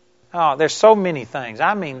you. Oh, there's so many things.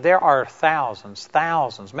 I mean, there are thousands,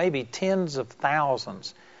 maybe tens of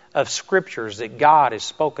thousands of scriptures that God has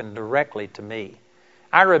spoken directly to me.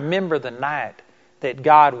 I remember the night that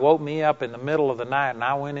God woke me up in the middle of the night, and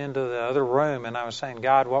I went into the other room, and I was saying,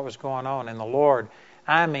 God, what was going on? And the Lord,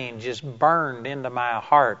 just burned into my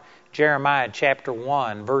heart Jeremiah chapter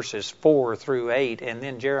 1, verses 4 through 8, and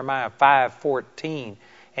then Jeremiah 5:14.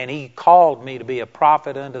 And He called me to be a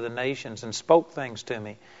prophet unto the nations and spoke things to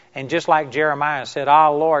me. And just like Jeremiah said,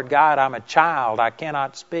 Lord God, I'm a child, I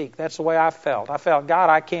cannot speak. That's the way I felt. I felt, God,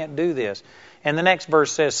 I can't do this. And the next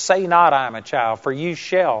verse says, say not I am a child, for you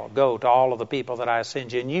shall go to all of the people that I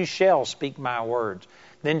send you, and you shall speak my words.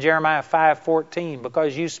 Then Jeremiah 5:14,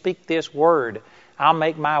 because you speak this word, I'll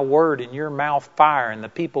make my word in your mouth fire, and the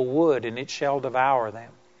people wood, and it shall devour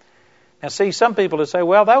them. Now see, some people would say,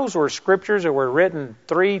 well, those were scriptures that were written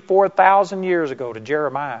 3,000-4,000 years ago to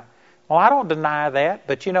Jeremiah. Well, I don't deny that,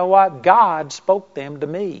 but you know what? God spoke them to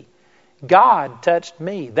me. God touched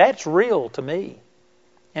me. That's real to me.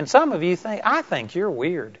 And some of you think, I think you're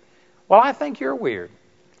weird. Well, I think you're weird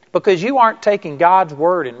because you aren't taking God's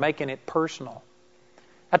word and making it personal.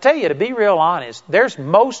 I tell you, to be real honest, there's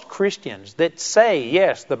most Christians that say,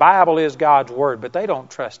 yes, the Bible is God's word, but they don't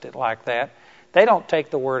trust it like that. They don't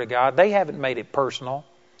take the word of God. They haven't made it personal.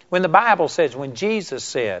 When the Bible says, when Jesus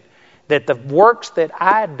said that the works that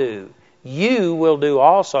I do, you will do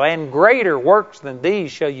also, and greater works than these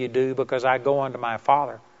shall you do because I go unto my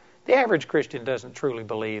Father. The average Christian doesn't truly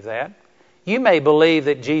believe that. You may believe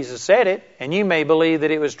that Jesus said it, and you may believe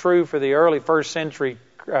that it was true for the early first century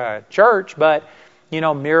church, but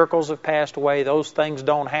miracles have passed away. Those things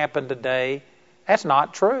don't happen today. That's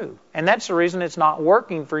not true. And that's the reason it's not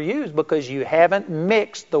working for you, is because you haven't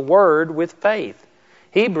mixed the word with faith.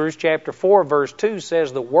 Hebrews chapter 4 verse 2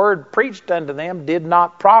 says, the word preached unto them did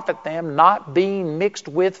not profit them, not being mixed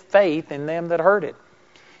with faith in them that heard it.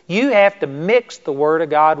 You have to mix the word of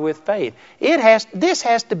God with faith. This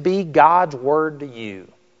has to be God's word to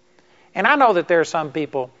you. And I know that there are some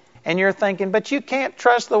people, and you're thinking, but you can't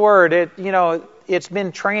trust the word. It's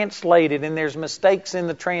been translated and there's mistakes in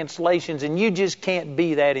the translations, and you just can't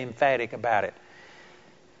be that emphatic about it.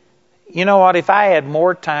 You know what? If I had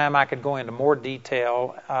more time, I could go into more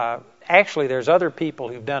detail. Actually, there's other people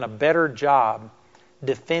who've done a better job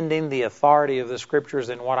defending the authority of the Scriptures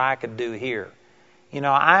than what I could do here.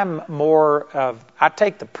 I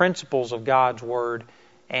take the principles of God's Word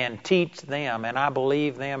and teach them, and I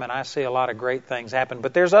believe them, and I see a lot of great things happen.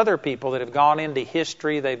 But there's other people that have gone into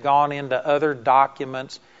history, they've gone into other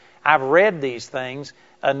documents. I've read these things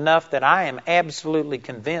enough that I am absolutely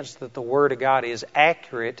convinced that the Word of God is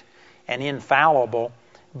accurate and infallible,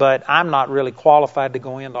 but I'm not really qualified to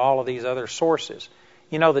go into all of these other sources.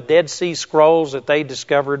 The Dead Sea Scrolls that they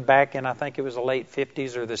discovered back in, I think it was the late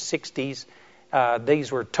 50s or the 60s,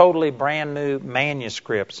 these were totally brand new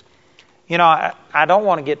manuscripts. I don't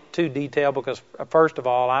want to get too detailed because, first of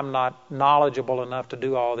all, I'm not knowledgeable enough to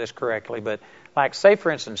do all this correctly. But, say,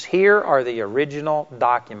 for instance, here are the original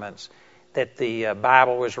documents that the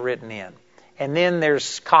Bible was written in. And then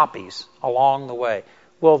there's copies along the way.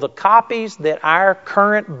 Well, the copies that our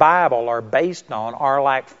current Bible are based on are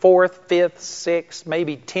like 4th, 5th, 6th,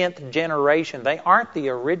 maybe 10th generation. They aren't the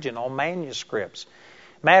original manuscripts.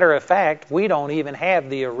 Matter of fact, we don't even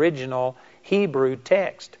have the original Hebrew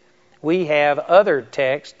text. We have other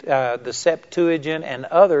texts, the Septuagint and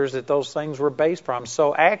others that those things were based from.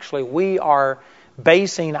 So actually we are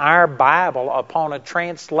basing our Bible upon a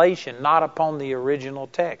translation, not upon the original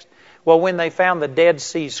text. Well, when they found the Dead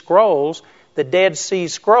Sea Scrolls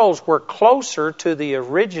were closer to the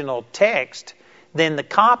original text than the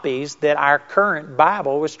copies that our current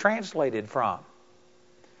Bible was translated from.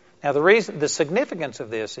 Now, the significance of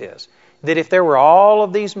this is that if there were all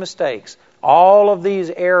of these mistakes, all of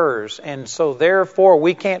these errors, and so therefore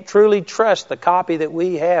we can't truly trust the copy that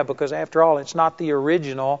we have because, after all, it's not the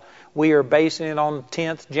original. We are basing it on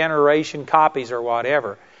 10th generation copies or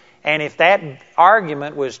whatever. And if that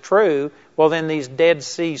argument was true, well, then these Dead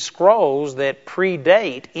Sea Scrolls that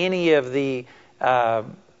predate any of the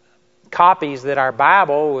copies that our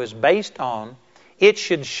Bible was based on, it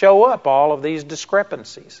should show up all of these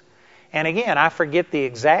discrepancies. And again, I forget the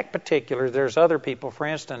exact particulars. There's other people. For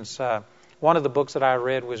instance, one of the books that I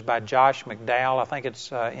read was by Josh McDowell. I think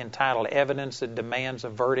it's entitled Evidence That Demands a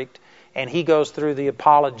Verdict. And he goes through the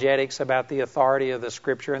apologetics about the authority of the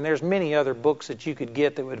Scripture. And there's many other books that you could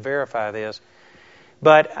get that would verify this.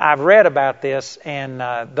 But I've read about this, and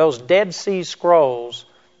those Dead Sea Scrolls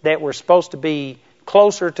that were supposed to be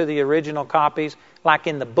closer to the original copies, like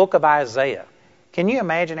in the book of Isaiah. Can you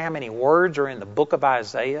imagine how many words are in the book of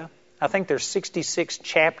Isaiah? I think there's 66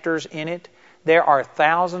 chapters in it. There are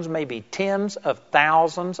thousands, maybe tens of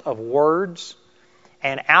thousands of words.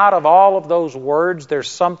 And out of all of those words, there's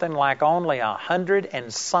something like only 100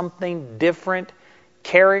 and something different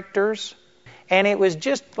characters. And it was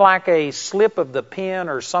just like a slip of the pen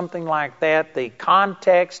or something like that. The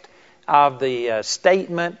context of the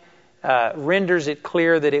statement renders it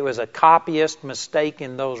clear that it was a copyist mistake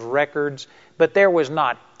in those records. But there was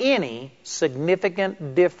not any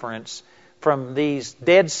significant difference from these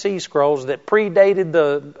Dead Sea Scrolls that predated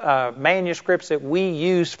the manuscripts that we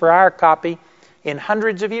use for our copy in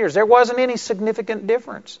hundreds of years. There wasn't any significant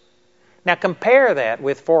difference. Now compare that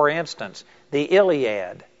with, for instance, the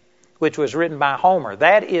Iliad, which was written by Homer.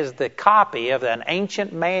 That is the copy of an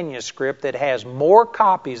ancient manuscript that has more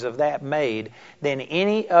copies of that made than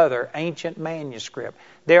any other ancient manuscript.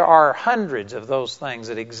 There are hundreds of those things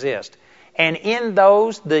that exist. And in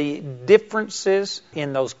those, the differences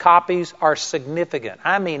in those copies are significant.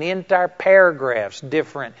 I mean, entire paragraphs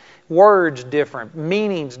different, words different,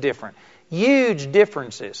 meanings different. Huge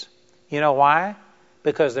differences. You know why?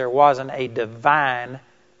 Because there wasn't a divine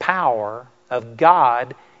power of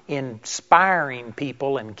God inspiring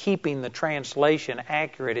people and keeping the translation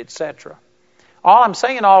accurate, etc. I'm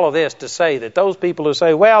saying all of this to say that those people who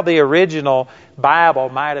say, well, the original Bible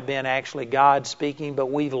might have been actually God speaking, but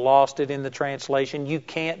we've lost it in the translation. You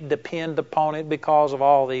can't depend upon it because of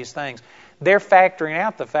all these things. They're factoring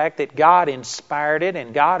out the fact that God inspired it,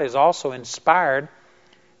 and God has also inspired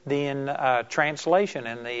the translation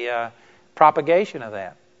and the propagation of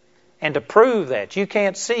that. And to prove that, you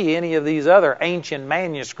can't see any of these other ancient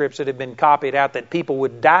manuscripts that have been copied out that people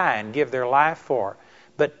would die and give their life for.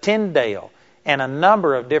 But Tyndale and a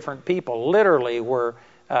number of different people literally were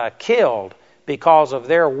killed because of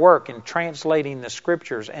their work in translating the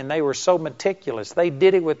Scriptures, and they were so meticulous. They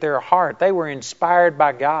did it with their heart. They were inspired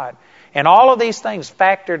by God. And all of these things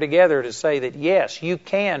factor together to say that, yes, you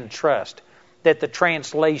can trust that the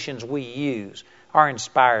translations we use are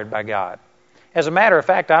inspired by God. As a matter of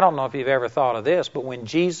fact, I don't know if you've ever thought of this, but when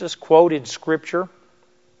Jesus quoted Scripture,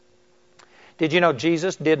 did you know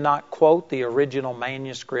Jesus did not quote the original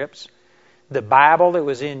manuscripts? The Bible that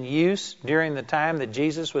was in use during the time that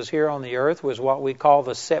Jesus was here on the earth was what we call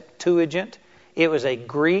the Septuagint. It was a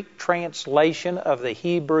Greek translation of the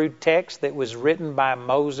Hebrew text that was written by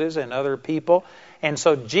Moses and other people. And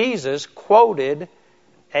so Jesus quoted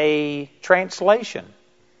a translation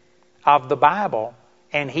of the Bible,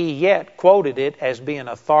 and he yet quoted it as being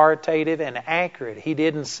authoritative and accurate. He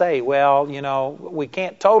didn't say, well, we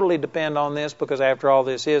can't totally depend on this because after all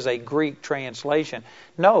this is a Greek translation.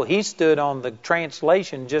 No, he stood on the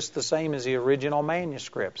translation just the same as the original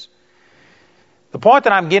manuscripts. The point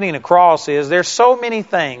that I'm getting across is there's so many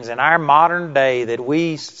things in our modern day that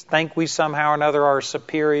we think we somehow or another are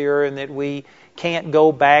superior and that we can't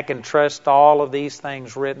go back and trust all of these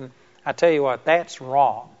things written. I tell you what, that's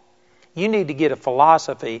wrong. You need to get a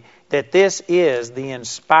philosophy that this is the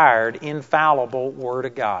inspired, infallible Word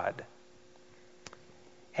of God.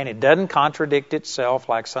 And it doesn't contradict itself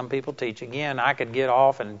like some people teach. Again, I could get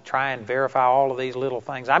off and try and verify all of these little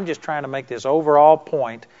things. I'm just trying to make this overall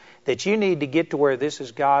point that you need to get to where this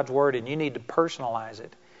is God's Word and you need to personalize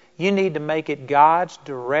it. You need to make it God's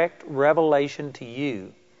direct revelation to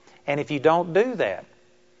you. And if you don't do that,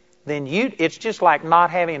 then it's just like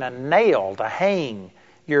not having a nail to hang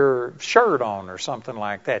your shirt on or something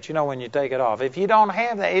like that, when you take it off. If you don't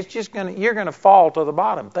have that, you're going to fall to the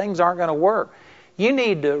bottom. Things aren't going to work. You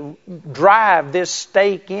need to drive this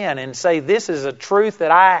stake in and say, this is a truth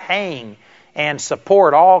that I hang and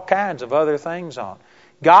support all kinds of other things on.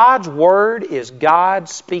 God's Word is God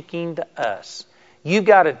speaking to us. You've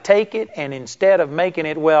got to take it, and instead of making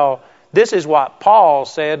it, this is what Paul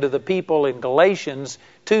said to the people in Galatians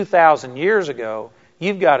 2,000 years ago,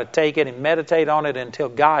 you've got to take it and meditate on it until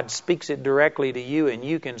God speaks it directly to you, and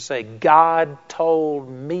you can say, God told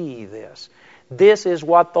me this. This is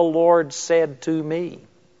what the Lord said to me.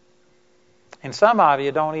 And some of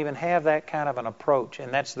you don't even have that kind of an approach,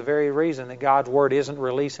 and that's the very reason that God's Word isn't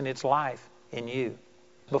releasing its life in you.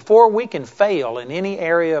 Before we can fail in any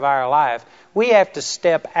area of our life, we have to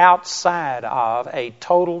step outside of a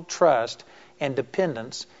total trust and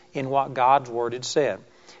dependence in what God's Word had said.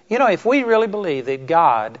 If we really believe that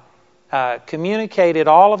God communicated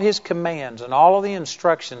all of His commands and all of the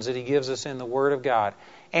instructions that He gives us in the Word of God,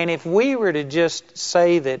 and if we were to just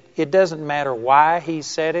say that it doesn't matter why He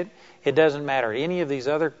said it, it doesn't matter any of these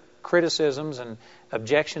other criticisms and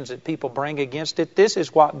objections that people bring against it, this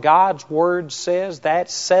is what God's Word says, that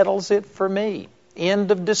settles it for me.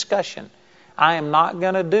 End of discussion. I am not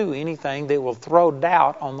going to do anything that will throw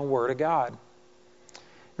doubt on the Word of God.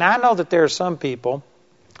 Now, I know that there are some people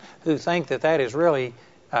who think that that is really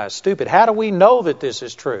stupid. How do we know that this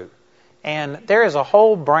is true? And there is a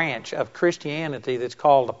whole branch of Christianity that's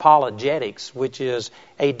called apologetics, which is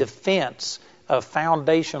a defense of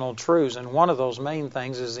foundational truths, and one of those main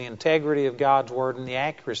things is the integrity of God's Word and the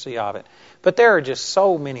accuracy of it. But there are just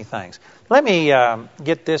so many things. Let me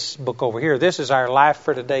get this book over here. This is our Life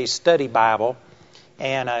for Today study Bible,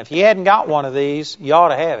 and if you hadn't got one of these, you ought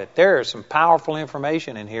to have it. There is some powerful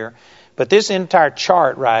information in here, but this entire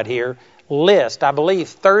chart right here lists, I believe,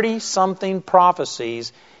 30-something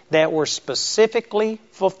prophecies that were specifically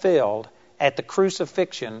fulfilled at the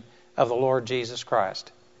crucifixion of the Lord Jesus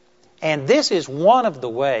Christ. And this is one of the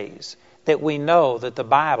ways that we know that the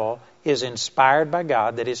Bible is inspired by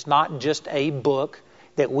God, that it's not just a book,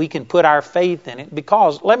 that we can put our faith in it.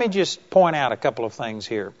 Because, let me just point out a couple of things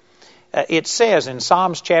here. It says in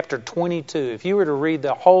Psalms chapter 22, if you were to read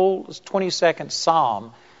the whole 22nd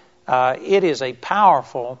Psalm, it is a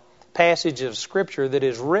powerful passage of Scripture that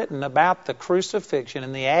is written about the crucifixion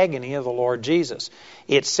and the agony of the Lord Jesus.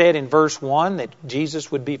 It said in verse 1 that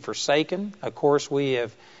Jesus would be forsaken. Of course, we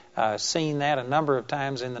have seen that a number of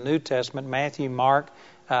times in the New Testament. Matthew, Mark,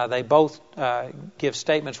 they both give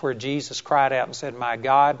statements where Jesus cried out and said, my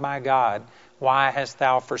God, why hast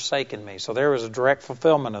thou forsaken me?" So there was a direct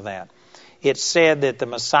fulfillment of that. It said that the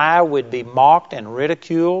Messiah would be mocked and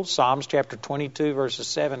ridiculed. Psalms chapter 22, verses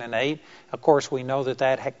 7 and 8. Of course, we know that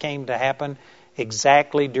that came to happen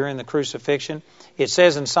exactly during the crucifixion. It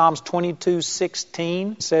says in Psalms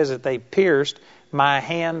 22:16, it says that they pierced my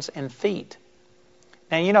hands and feet.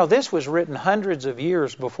 Now, you know, this was written hundreds of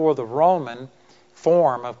years before the Roman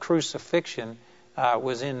form of crucifixion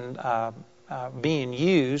was being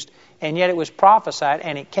used, and yet it was prophesied,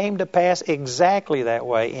 and it came to pass exactly that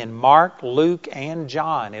way in Mark, Luke, and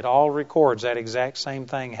John. It all records that exact same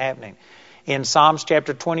thing happening. In Psalms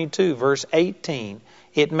chapter 22, verse 18,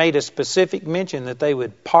 it made a specific mention that they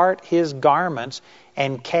would part his garments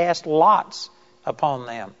and cast lots upon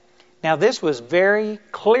them. Now, this was very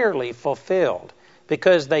clearly fulfilled,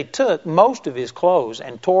 because they took most of his clothes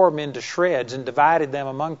and tore them into shreds and divided them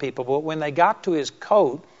among people. But when they got to his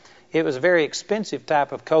coat, it was a very expensive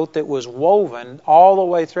type of coat that was woven all the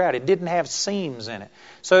way throughout. It didn't have seams in it.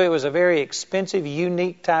 So it was a very expensive,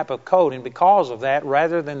 unique type of coat. And because of that,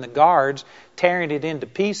 rather than the guards tearing it into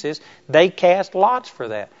pieces, they cast lots for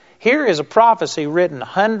that. Here is a prophecy written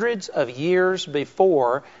hundreds of years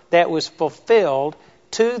before that was fulfilled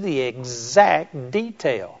to the exact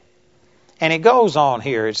detail. And it goes on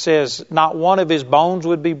here. It says, not one of his bones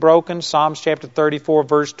would be broken. Psalms chapter 34,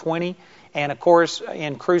 verse 20. And of course,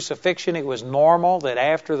 in crucifixion, it was normal that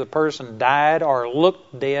after the person died or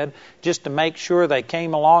looked dead, just to make sure they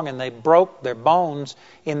came along and they broke their bones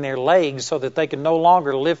in their legs so that they could no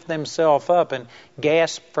longer lift themselves up and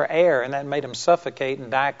gasp for air, and that made them suffocate and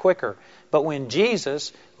die quicker. But when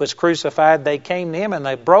Jesus was crucified, they came to him and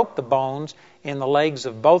they broke the bones in the legs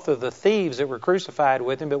of both of the thieves that were crucified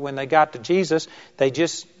with him. But when they got to Jesus, they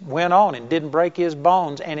just went on and didn't break his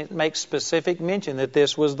bones. And it makes specific mention that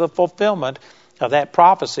this was the fulfillment of that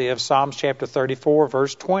prophecy of Psalms chapter 34,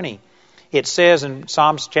 verse 20. It says in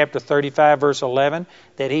Psalms chapter 35, verse 11,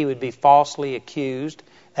 that he would be falsely accused.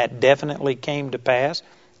 That definitely came to pass.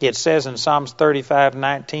 It says in Psalms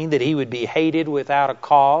 35:19 that he would be hated without a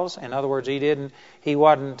cause. In other words, he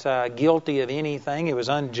wasn't guilty of anything. It was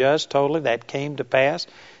unjust totally. That came to pass.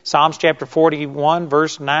 Psalms chapter 41,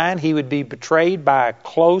 verse 9, he would be betrayed by a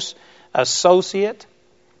close associate.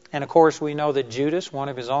 And of course, we know that Judas, one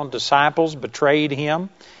of his own disciples, betrayed him.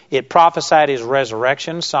 It prophesied his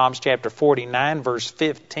resurrection. Psalms chapter 49, verse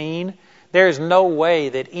 15. There is no way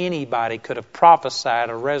that anybody could have prophesied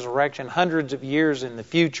a resurrection hundreds of years in the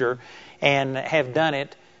future and have done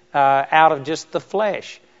it out of just the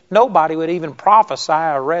flesh. Nobody would even prophesy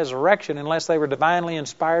a resurrection unless they were divinely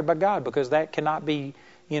inspired by God, because that cannot be,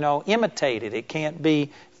 imitated. It can't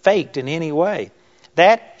be faked in any way.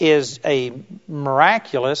 That is a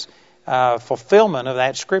miraculous fulfillment of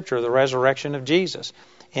that scripture, the resurrection of Jesus.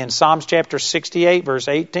 In Psalms chapter 68, verse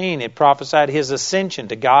 18, it prophesied his ascension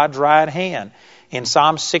to God's right hand. In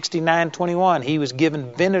Psalm 69:21, he was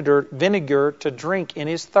given vinegar to drink in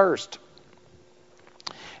his thirst.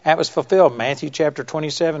 That was fulfilled. Matthew chapter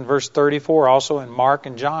 27, verse 34, also in Mark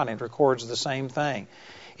and John, it records the same thing.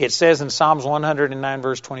 It says in Psalms 109,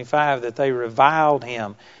 verse 25, that they reviled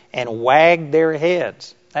him and wagged their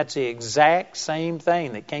heads. That's the exact same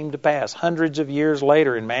thing that came to pass hundreds of years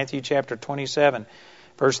later in Matthew chapter 27,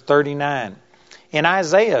 verse 39. In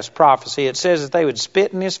Isaiah's prophecy, it says that they would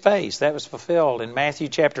spit in his face. That was fulfilled in Matthew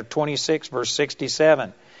chapter 26, verse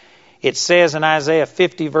 67. It says in Isaiah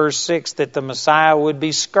 50, verse 6, that the Messiah would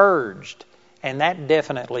be scourged. And that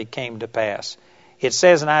definitely came to pass. It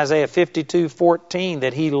says in Isaiah 52:14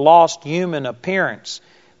 that he lost human appearance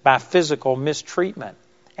by physical mistreatment.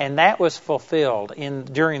 And that was fulfilled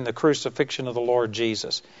during the crucifixion of the Lord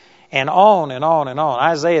Jesus. And on and on and on.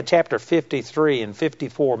 Isaiah chapter 53 and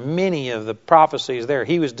 54, many of the prophecies there.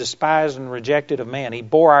 He was despised and rejected of man. He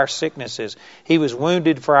bore our sicknesses. He was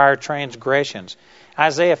wounded for our transgressions.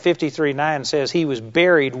 Isaiah 53:9 says he was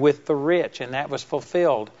buried with the rich, and that was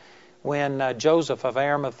fulfilled when Joseph of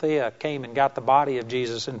Arimathea came and got the body of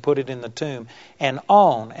Jesus and put it in the tomb. And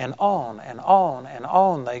on and on and on and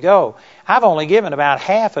on they go. I've only given about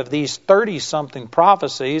half of these 30-something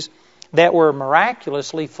prophecies that were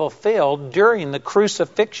miraculously fulfilled during the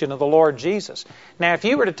crucifixion of the Lord Jesus. Now, if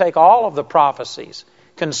you were to take all of the prophecies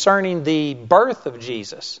concerning the birth of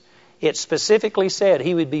Jesus, it specifically said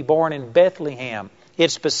he would be born in Bethlehem. It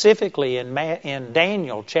specifically in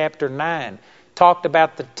Daniel chapter 9 talked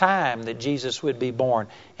about the time that Jesus would be born.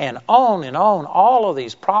 And on all of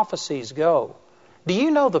these prophecies go. Do you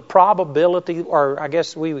know the probability, or I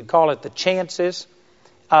guess we would call it the chances,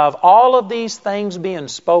 of all of these things being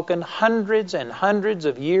spoken hundreds and hundreds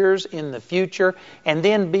of years in the future and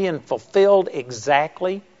then being fulfilled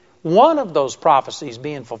exactly? One of those prophecies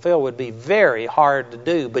being fulfilled would be very hard to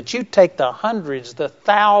do, but you take the hundreds, the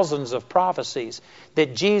thousands of prophecies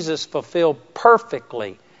that Jesus fulfilled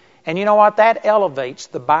perfectly, and you know what? That elevates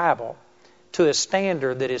the Bible to a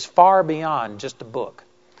standard that is far beyond just a book.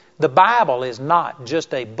 The Bible is not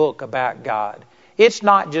just a book about God. It's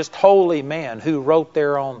not just holy men who wrote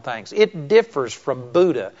their own things. It differs from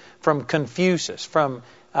Buddha, from Confucius, from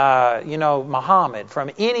Muhammad,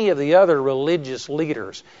 from any of the other religious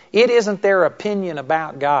leaders. It isn't their opinion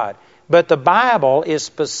about God. But the Bible is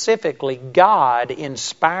specifically God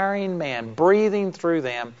inspiring man, breathing through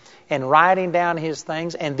them and writing down His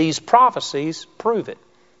things, and these prophecies prove it.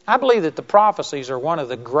 I believe that the prophecies are one of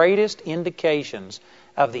the greatest indications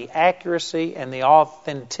of the accuracy and the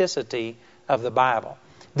authenticity of the Bible.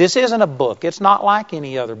 This isn't a book. It's not like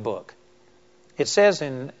any other book. It says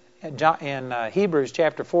in Hebrews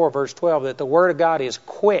chapter 4, verse 12, that the Word of God is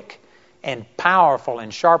quick and powerful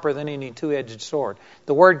and sharper than any two-edged sword.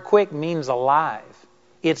 The word quick means alive.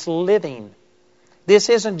 It's living. This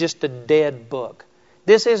isn't just a dead book.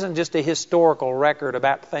 This isn't just a historical record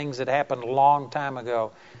about things that happened a long time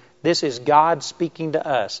ago. This is God speaking to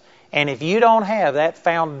us. And if you don't have that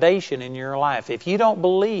foundation in your life, if you don't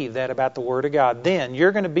believe that about the Word of God, then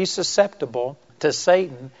you're going to be susceptible to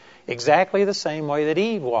Satan exactly the same way that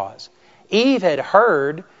Eve was. Eve had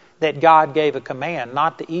heard that God gave a command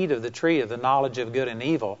not to eat of the tree of the knowledge of good and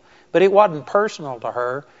evil, but it wasn't personal to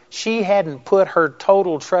her. She hadn't put her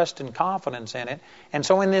total trust and confidence in it. And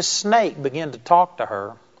so when this snake began to talk to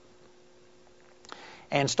her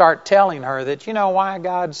and start telling her that, why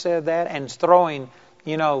God said that, and throwing,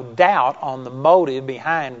 doubt on the motive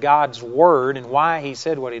behind God's Word and why He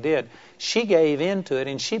said what He did, she gave into it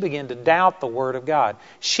and she began to doubt the Word of God.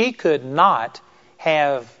 She could not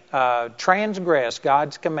have transgressed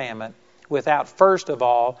God's commandment without, first of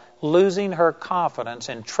all, losing her confidence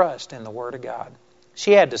and trust in the Word of God.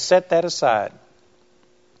 She had to set that aside.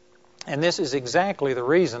 And this is exactly the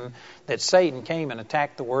reason that Satan came and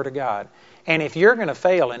attacked the Word of God. And if you're going to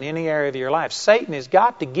fail in any area of your life, Satan has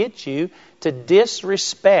got to get you to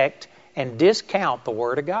disrespect and discount the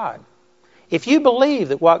Word of God. If you believe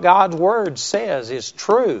that what God's Word says is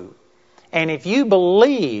true, and if you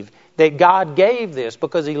believe that God gave this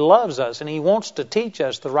because He loves us and He wants to teach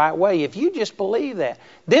us the right way, if you just believe that,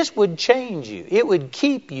 this would change you. It would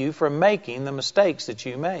keep you from making the mistakes that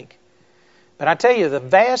you make. But I tell you, the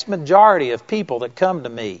vast majority of people that come to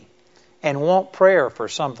me and want prayer for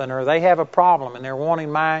something, or they have a problem and they're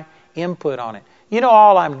wanting my input on it,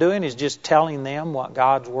 all I'm doing is just telling them what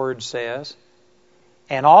God's Word says.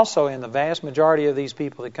 And also in the vast majority of these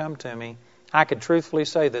people that come to me, I could truthfully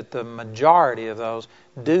say that the majority of those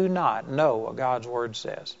do not know what God's Word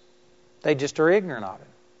says. They just are ignorant of it.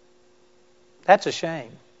 That's a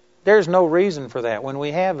shame. There's no reason for that. When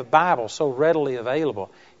we have a Bible so readily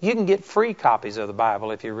available, you can get free copies of the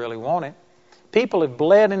Bible if you really want it. People have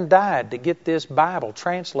bled and died to get this Bible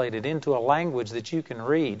translated into a language that you can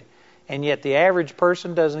read, and yet the average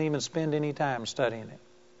person doesn't even spend any time studying it.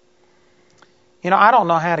 I don't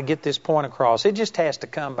know how to get this point across. It just has to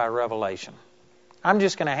come by revelation. I'm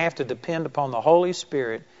just going to have to depend upon the Holy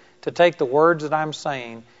Spirit to take the words that I'm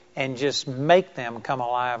saying and just make them come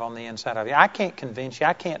alive on the inside of you. I can't convince you.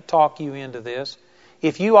 I can't talk you into this.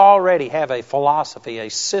 If you already have a philosophy, a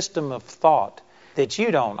system of thought that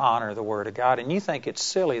you don't honor the Word of God, and you think it's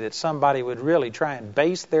silly that somebody would really try and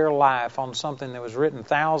base their life on something that was written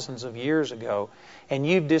thousands of years ago, and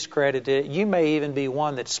you've discredited it, you may even be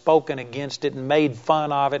one that's spoken against it and made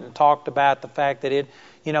fun of it and talked about the fact that it,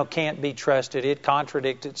 can't be trusted, it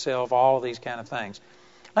contradicts itself, all of these kind of things.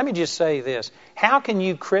 Let me just say this. How can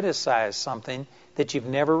you criticize something that you've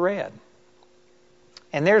never read?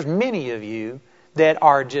 And there's many of you that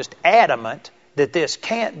are just adamant that this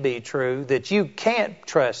can't be true, that you can't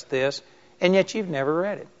trust this, and yet you've never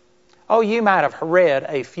read it. Oh, you might have read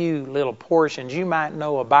a few little portions. You might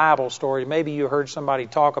know a Bible story. Maybe you heard somebody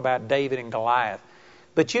talk about David and Goliath.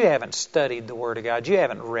 But you haven't studied the Word of God. You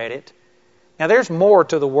haven't read it. Now, there's more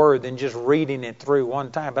to the Word than just reading it through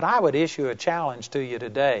one time. But I would issue a challenge to you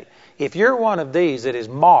today. If you're one of these that has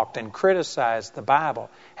mocked and criticized the Bible,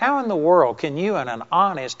 how in the world can you in an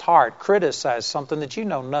honest heart criticize something that you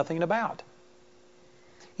know nothing about?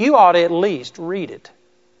 You ought to at least read it.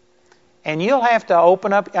 And you'll have to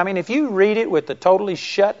open up. I mean, if you read it with a totally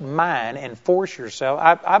shut mind and force yourself,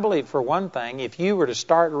 I believe for one thing, if you were to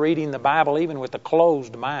start reading the Bible even with a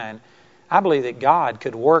closed mind, I believe that God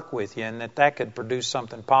could work with you and that could produce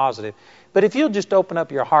something positive. But if you'll just open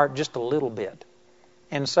up your heart just a little bit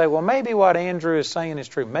and say, well, maybe what Andrew is saying is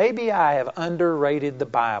true. Maybe I have underrated the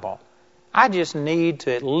Bible. I just need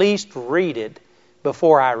to at least read it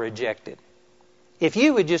before I reject it. If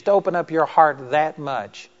you would just open up your heart that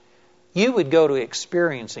much, you would go to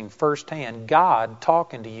experiencing firsthand God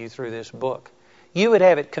talking to you through this book. You would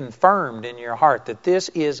have it confirmed in your heart that this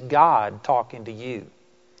is God talking to you.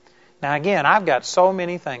 Now again, I've got so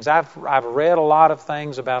many things. I've read a lot of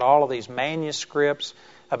things about all of these manuscripts,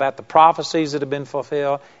 about the prophecies that have been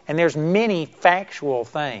fulfilled, and there's many factual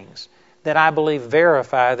things that I believe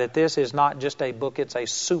verify that this is not just a book, it's a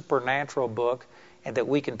supernatural book, and that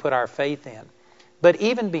we can put our faith in. But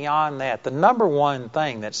even beyond that, the number one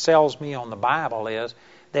thing that sells me on the Bible is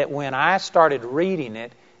that when I started reading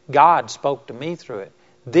it, God spoke to me through it.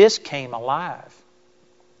 This came alive.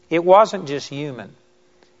 It wasn't just human.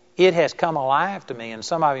 It has come alive to me. And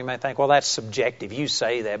some of you may think, well, that's subjective. You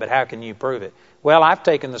say that, but how can you prove it? Well, I've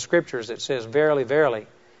taken the Scriptures that says, verily, verily,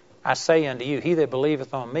 I say unto you, he that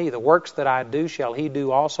believeth on me, the works that I do shall he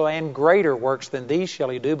do also, and greater works than these shall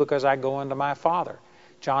he do, because I go unto my Father.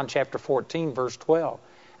 John chapter 14, verse 12.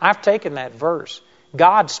 I've taken that verse.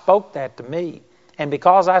 God spoke that to me. And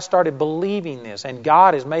because I started believing this, and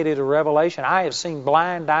God has made it a revelation, I have seen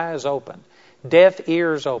blind eyes open, deaf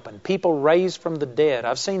ears open, people raised from the dead.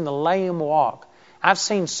 I've seen the lame walk. I've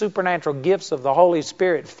seen supernatural gifts of the Holy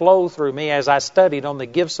Spirit flow through me as I studied on the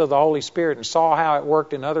gifts of the Holy Spirit and saw how it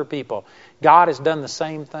worked in other people. God has done the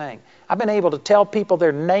same thing. I've been able to tell people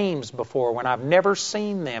their names before when I've never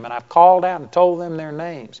seen them, and I've called out and told them their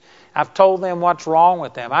names. I've told them what's wrong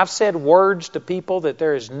with them. I've said words to people that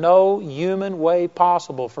there is no human way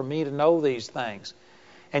possible for me to know these things.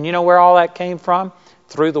 And you know where all that came from?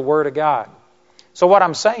 Through the Word of God. So what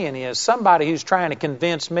I'm saying is somebody who's trying to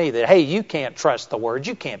convince me that, hey, you can't trust the Word,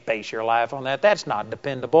 you can't base your life on that, that's not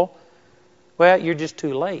dependable. Well, you're just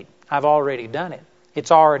too late. I've already done it.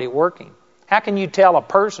 It's already working. How can you tell a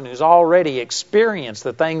person who's already experienced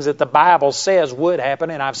the things that the Bible says would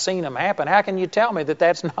happen and I've seen them happen, how can you tell me that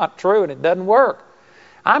that's not true and it doesn't work?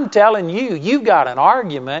 I'm telling you, you've got an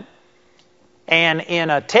argument, and in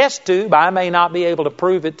a test tube, I may not be able to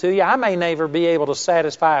prove it to you. I may never be able to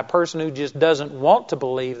satisfy a person who just doesn't want to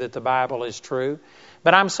believe that the Bible is true.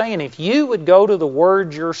 But I'm saying if you would go to the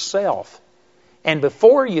Word yourself, and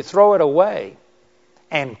before you throw it away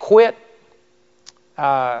and quit,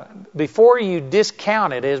 before you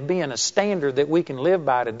discount it as being a standard that we can live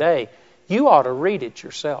by today, you ought to read it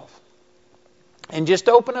yourself. And just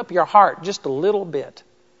open up your heart just a little bit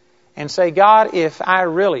and say, God, if I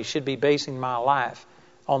really should be basing my life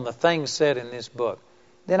on the things said in this book,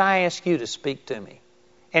 then I ask you to speak to me.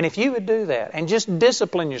 And if you would do that and just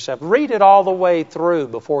discipline yourself, read it all the way through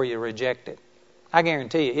before you reject it, I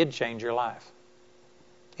guarantee you it'd change your life.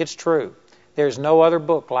 It's true. There's no other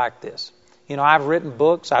book like this. You know, I've written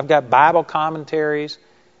books. I've got Bible commentaries.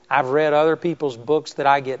 I've read other people's books that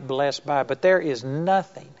I get blessed by. But there is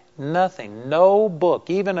nothing, no book,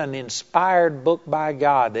 even an inspired book by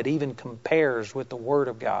God that even compares with the Word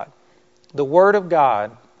of God. The Word of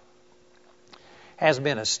God has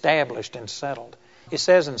been established and settled. It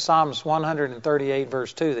says in Psalms 138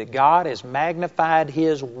 verse 2 that God has magnified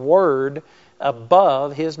His Word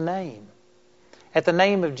above His name. At the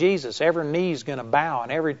name of Jesus, every knee is going to bow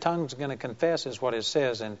and every tongue is going to confess, is what it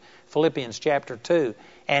says in Philippians chapter 2.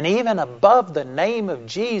 And even above the name of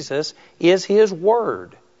Jesus is His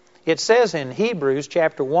Word. It says in Hebrews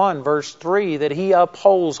chapter 1 verse 3 that He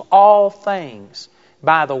upholds all things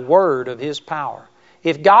by the word of His power.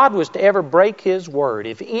 If God was to ever break His Word,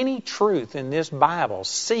 if any truth in this Bible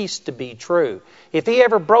ceased to be true, if He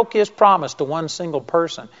ever broke His promise to one single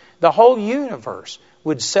person, the whole universe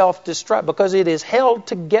would self-destruct because it is held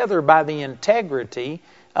together by the integrity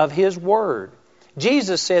of His Word.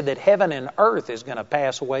 Jesus said that heaven and earth is going to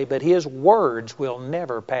pass away, but His words will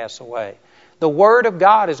never pass away. The Word of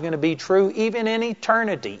God is going to be true even in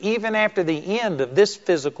eternity, even after the end of this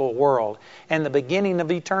physical world and the beginning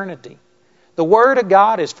of eternity. The Word of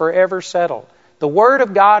God is forever settled. The Word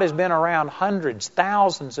of God has been around hundreds,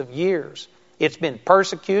 thousands of years. It's been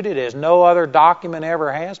persecuted as no other document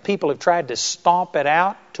ever has. People have tried to stomp it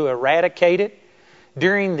out, to eradicate it.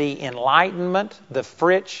 During the Enlightenment, the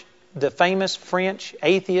famous French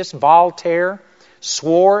atheist Voltaire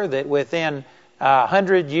swore that within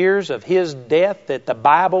 100 years of his death that the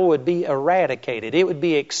Bible would be eradicated. It would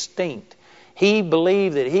be extinct. He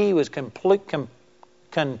believed that he was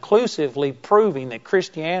conclusively proving that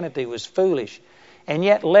Christianity was foolish. And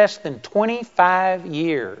yet less than 25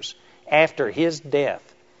 years after his death,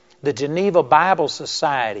 the Geneva Bible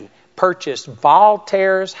Society purchased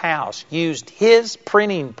Voltaire's house, used his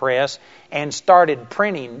printing press, and started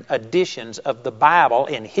printing editions of the Bible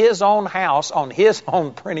in his own house on his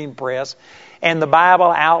own printing press. And the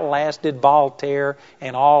Bible outlasted Voltaire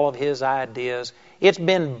and all of his ideas. It's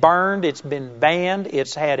been burned, it's been banned,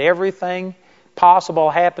 it's had everything possible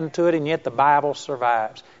happen to it, and yet the Bible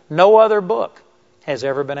survives. No other book has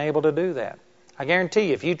ever been able to do that. I guarantee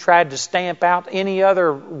you, if you tried to stamp out any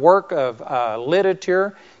other work of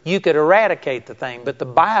literature, you could eradicate the thing. But the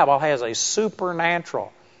Bible has a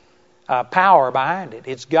supernatural power behind it.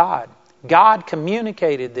 It's God. God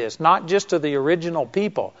communicated this, not just to the original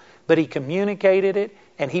people, but He communicated it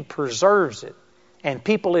and He preserves it. And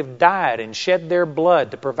people have died and shed their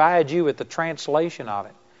blood to provide you with the translation of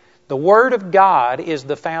it. The Word of God is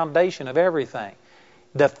the foundation of everything.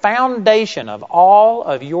 The foundation of all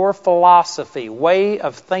of your philosophy, way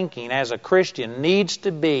of thinking as a Christian needs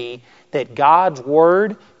to be that God's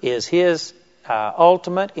Word is His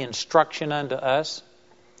ultimate instruction unto us.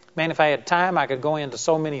 Man, if I had time, I could go into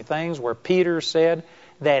so many things where Peter said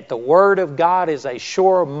that the Word of God is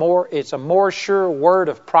it's a more sure word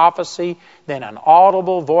of prophecy than an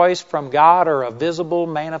audible voice from God or a visible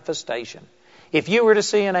manifestation. If you were to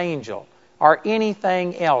see an angel or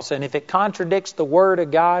anything else, and if it contradicts the Word of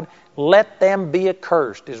God, let them be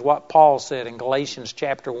accursed, is what Paul said in Galatians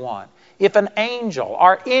chapter 1. If an angel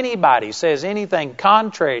or anybody says anything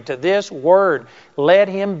contrary to this Word, let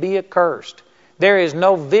him be accursed. There is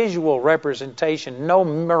no visual representation, no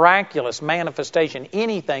miraculous manifestation,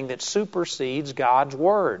 anything that supersedes God's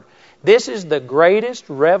Word. This is the greatest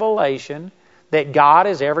revelation that God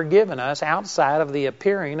has ever given us outside of the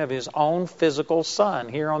appearing of His own physical Son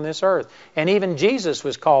here on this earth. And even Jesus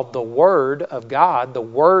was called the Word of God. The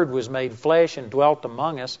Word was made flesh and dwelt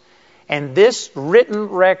among us. And this written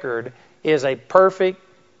record is a perfect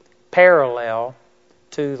parallel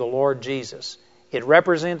to the Lord Jesus. It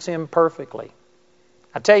represents Him perfectly.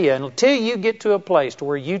 I tell you, until you get to a place to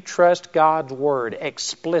where you trust God's Word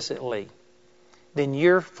explicitly, then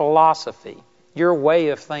your philosophy, your way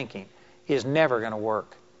of thinking, is never going to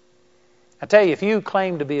work. I tell you, if you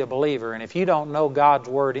claim to be a believer and if you don't know God's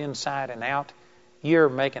Word inside and out, you're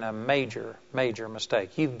making a major, major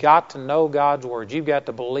mistake. You've got to know God's Word. You've got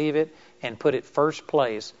to believe it and put it first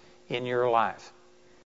place in your life.